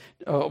 right?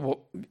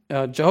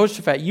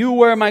 Jehoshaphat, you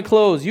wear my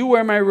clothes, you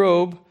wear my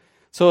robe,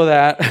 so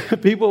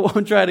that people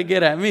won't try to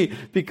get at me.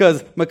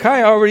 Because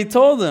Micaiah already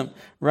told them,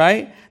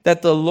 right?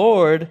 That the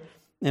Lord,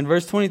 in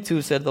verse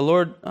 22 said, the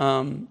Lord,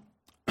 in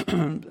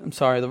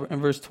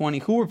verse 20,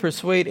 who will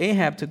persuade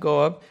Ahab to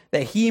go up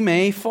that he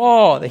may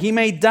fall, that he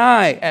may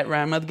die at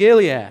Ramoth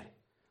Gilead.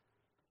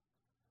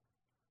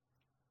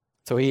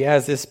 So he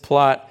has this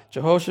plot,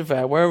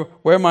 Jehoshaphat,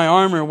 where my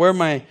armor, where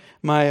my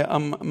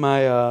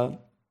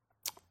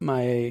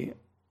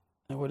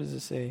what does it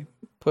say?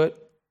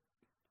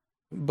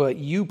 But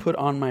you put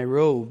on my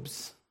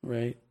robes,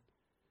 right?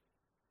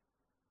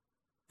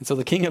 And so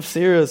the king of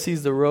Syria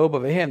sees the robe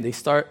of Ahab. They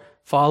start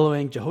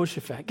following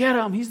Jehoshaphat. Get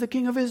him. He's the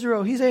king of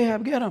Israel. He's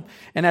Ahab. Get him.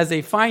 And as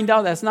they find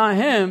out that's not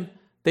him,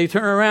 they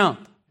turn around.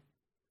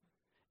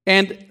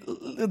 And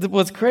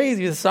what's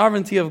crazy is the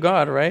sovereignty of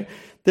God, right?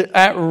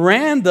 At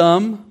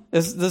random,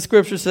 as the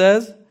scripture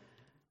says,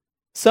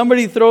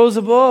 somebody throws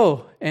a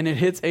bow and it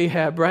hits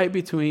Ahab right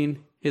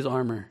between his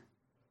armor.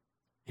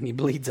 And he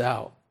bleeds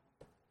out.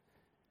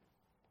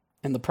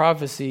 And the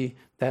prophecy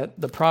that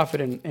the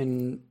prophet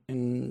in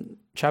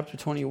chapter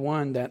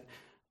 21 that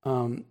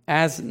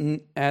as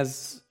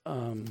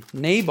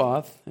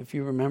Naboth, if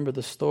you remember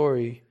the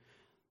story,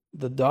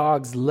 the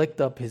dogs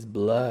licked up his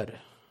blood.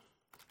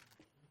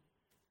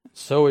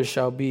 So it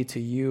shall be to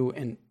you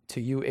and to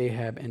you,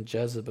 Ahab and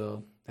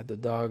Jezebel, that the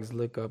dogs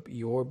lick up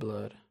your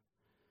blood.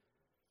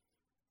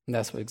 And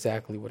that's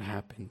exactly what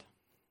happened.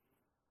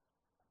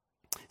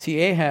 See,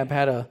 Ahab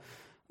had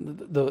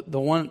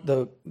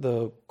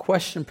the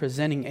question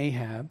presenting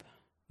Ahab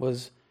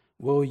was,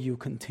 will you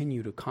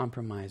continue to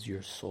compromise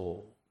your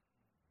soul?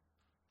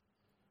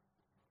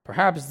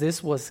 Perhaps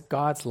this was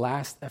God's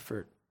last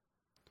effort,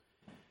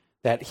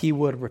 that he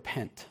would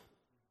repent.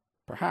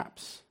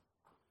 Perhaps.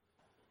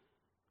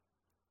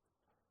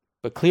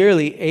 But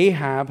clearly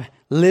Ahab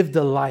lived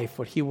a life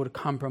where he would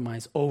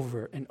compromise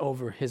over and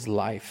over his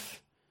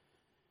life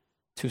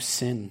to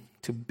sin,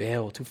 to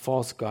Baal, to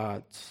false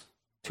gods,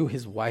 to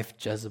his wife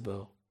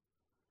Jezebel.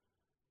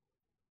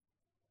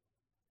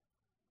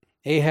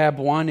 Ahab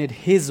wanted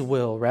his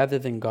will rather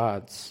than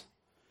God's.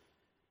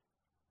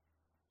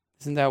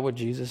 Isn't that what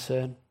Jesus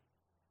said?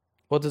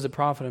 What does it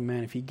profit a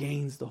man if he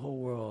gains the whole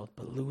world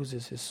but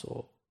loses his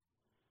soul?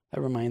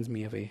 That reminds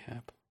me of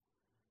Ahab.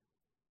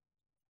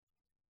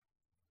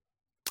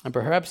 And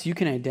perhaps you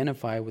can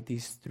identify with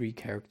these three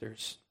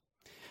characters.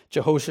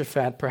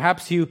 Jehoshaphat,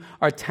 perhaps you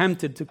are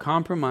tempted to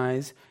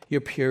compromise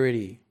your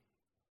purity.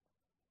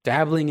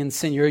 Dabbling in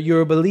sin.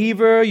 You're a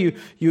believer,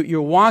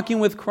 you're walking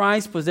with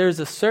Christ, but there's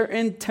a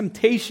certain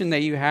temptation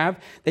that you have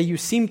that you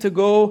seem to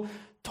go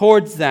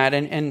towards that.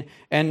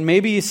 And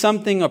maybe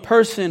something, a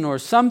person or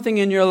something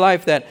in your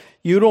life that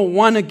you don't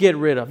want to get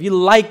rid of. You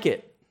like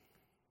it.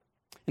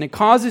 And it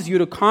causes you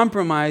to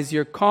compromise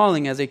your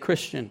calling as a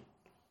Christian.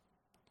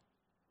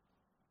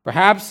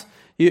 Perhaps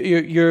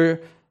you're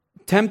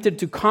tempted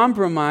to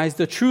compromise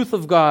the truth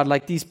of God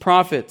like these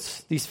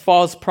prophets, these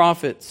false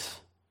prophets.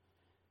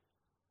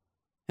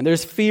 And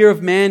there's fear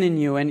of man in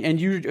you, and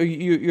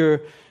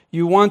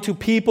you want to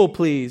people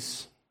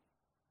please.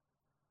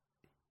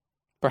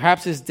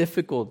 Perhaps it's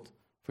difficult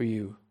for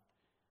you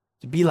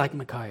to be like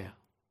Micaiah,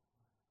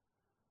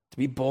 to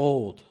be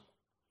bold.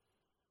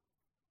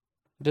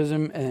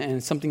 And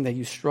it's something that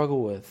you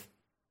struggle with.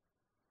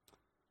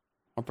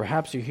 Or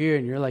perhaps you're here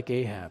and you're like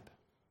Ahab.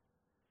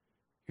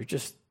 You're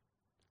just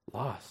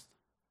lost.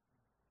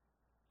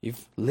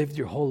 You've lived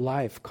your whole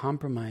life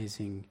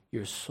compromising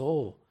your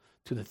soul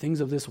to the things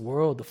of this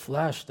world, the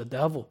flesh, the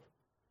devil.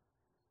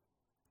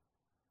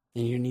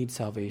 And you need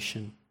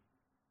salvation.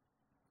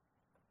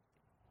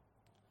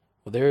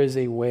 Well, there is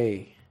a way.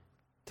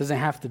 It doesn't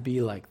have to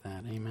be like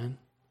that. Amen.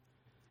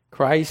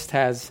 Christ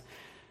has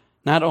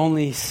not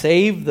only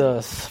saved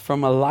us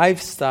from a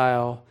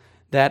lifestyle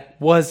that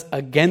was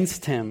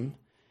against him,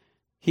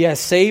 he has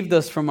saved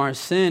us from our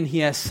sin. He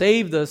has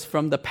saved us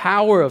from the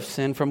power of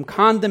sin, from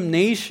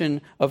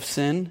condemnation of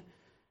sin.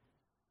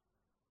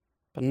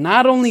 But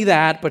not only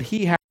that, but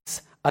he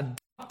has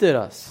adopted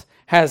us,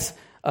 has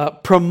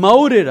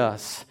promoted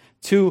us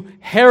to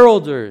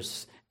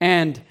heralders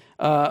and,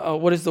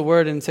 what is the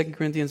word in 2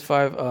 Corinthians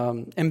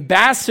 5?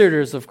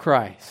 Ambassadors of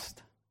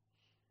Christ.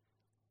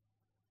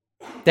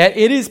 That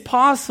it is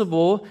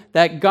possible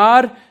that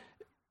God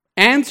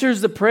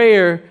answers the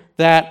prayer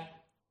that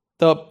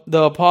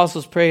the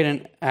apostles prayed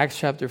in Acts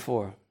chapter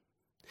 4.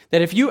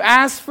 That if you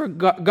ask for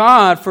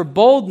God for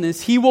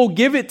boldness, he will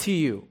give it to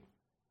you.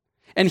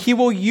 And he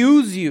will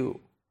use you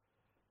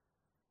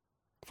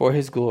for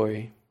his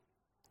glory.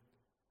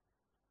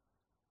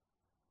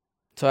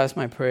 So that's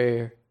my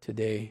prayer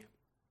today.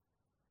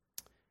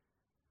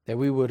 that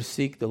we would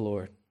seek the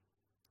Lord,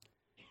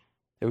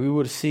 that we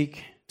would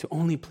seek to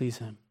only please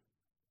Him,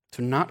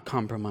 to not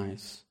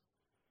compromise.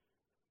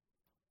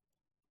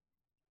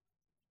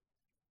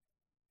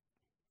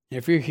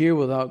 If you're here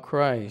without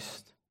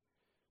Christ,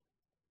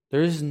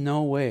 there is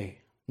no way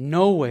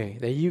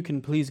that you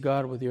can please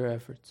God with your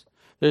efforts.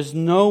 There's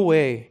no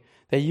way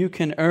that you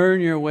can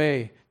earn your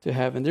way to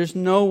heaven. There's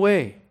no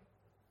way.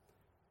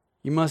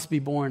 You must be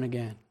born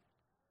again.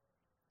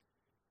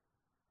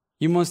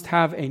 You must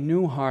have a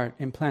new heart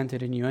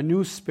implanted in you, a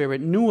new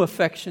spirit, new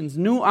affections,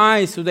 new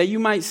eyes, so that you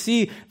might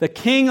see the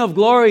King of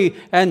glory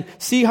and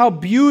see how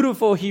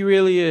beautiful He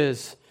really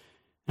is,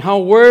 and how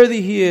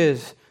worthy He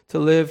is to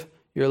live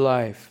your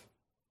life.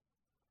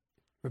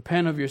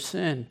 Repent of your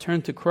sin,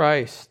 turn to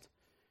Christ,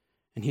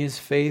 and He is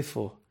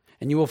faithful,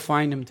 and you will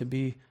find Him to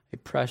be a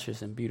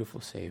precious and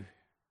beautiful Savior.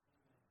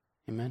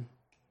 Amen.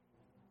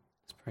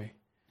 Let's pray.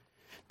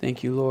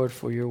 Thank you, Lord,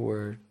 for your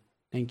word.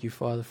 Thank you,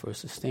 Father, for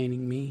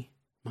sustaining me,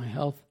 my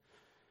health.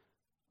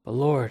 But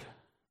Lord,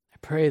 I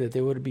pray that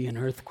there would be an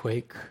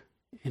earthquake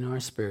in our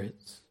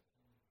spirits.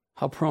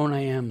 How prone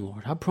I am,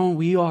 Lord. How prone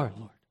we are,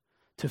 Lord,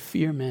 to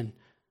fear men.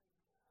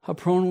 How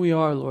prone we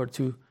are, Lord,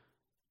 to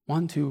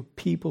want to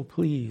people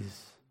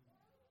please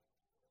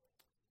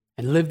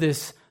and live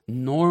this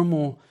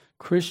normal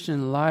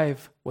Christian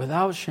life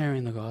without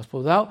sharing the gospel,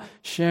 without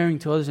sharing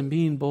to others and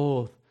being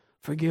bold.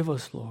 Forgive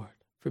us, Lord,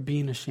 for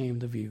being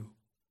ashamed of you.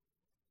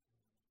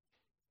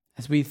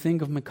 As we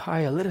think of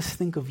Micaiah, let us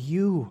think of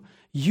you.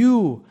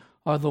 You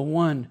are the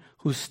one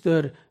who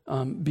stood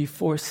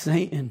before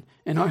Satan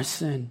in our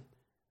sin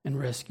and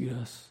rescued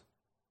us.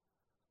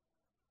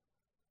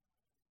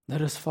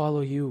 Let us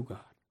follow you, God,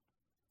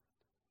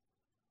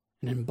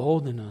 and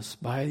embolden us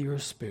by your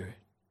Spirit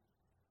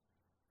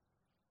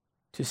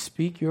to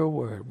speak your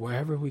word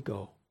wherever we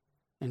go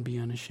and be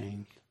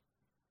unashamed.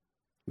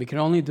 We can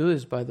only do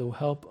this by the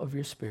help of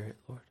your Spirit,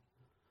 Lord.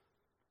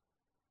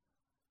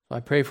 So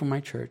I pray for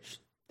my church,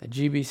 that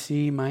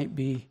GBC might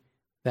be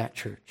that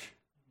church.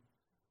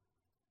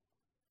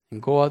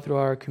 And go out through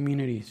our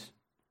communities.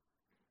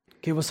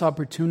 Give us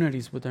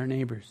opportunities with our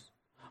neighbors,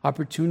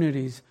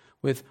 opportunities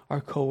with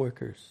our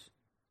coworkers,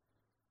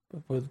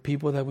 with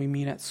people that we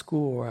meet at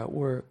school or at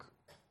work.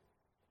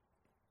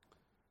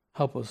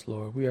 Help us,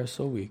 Lord. We are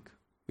so weak.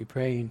 We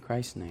pray in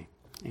Christ's name.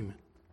 Amen.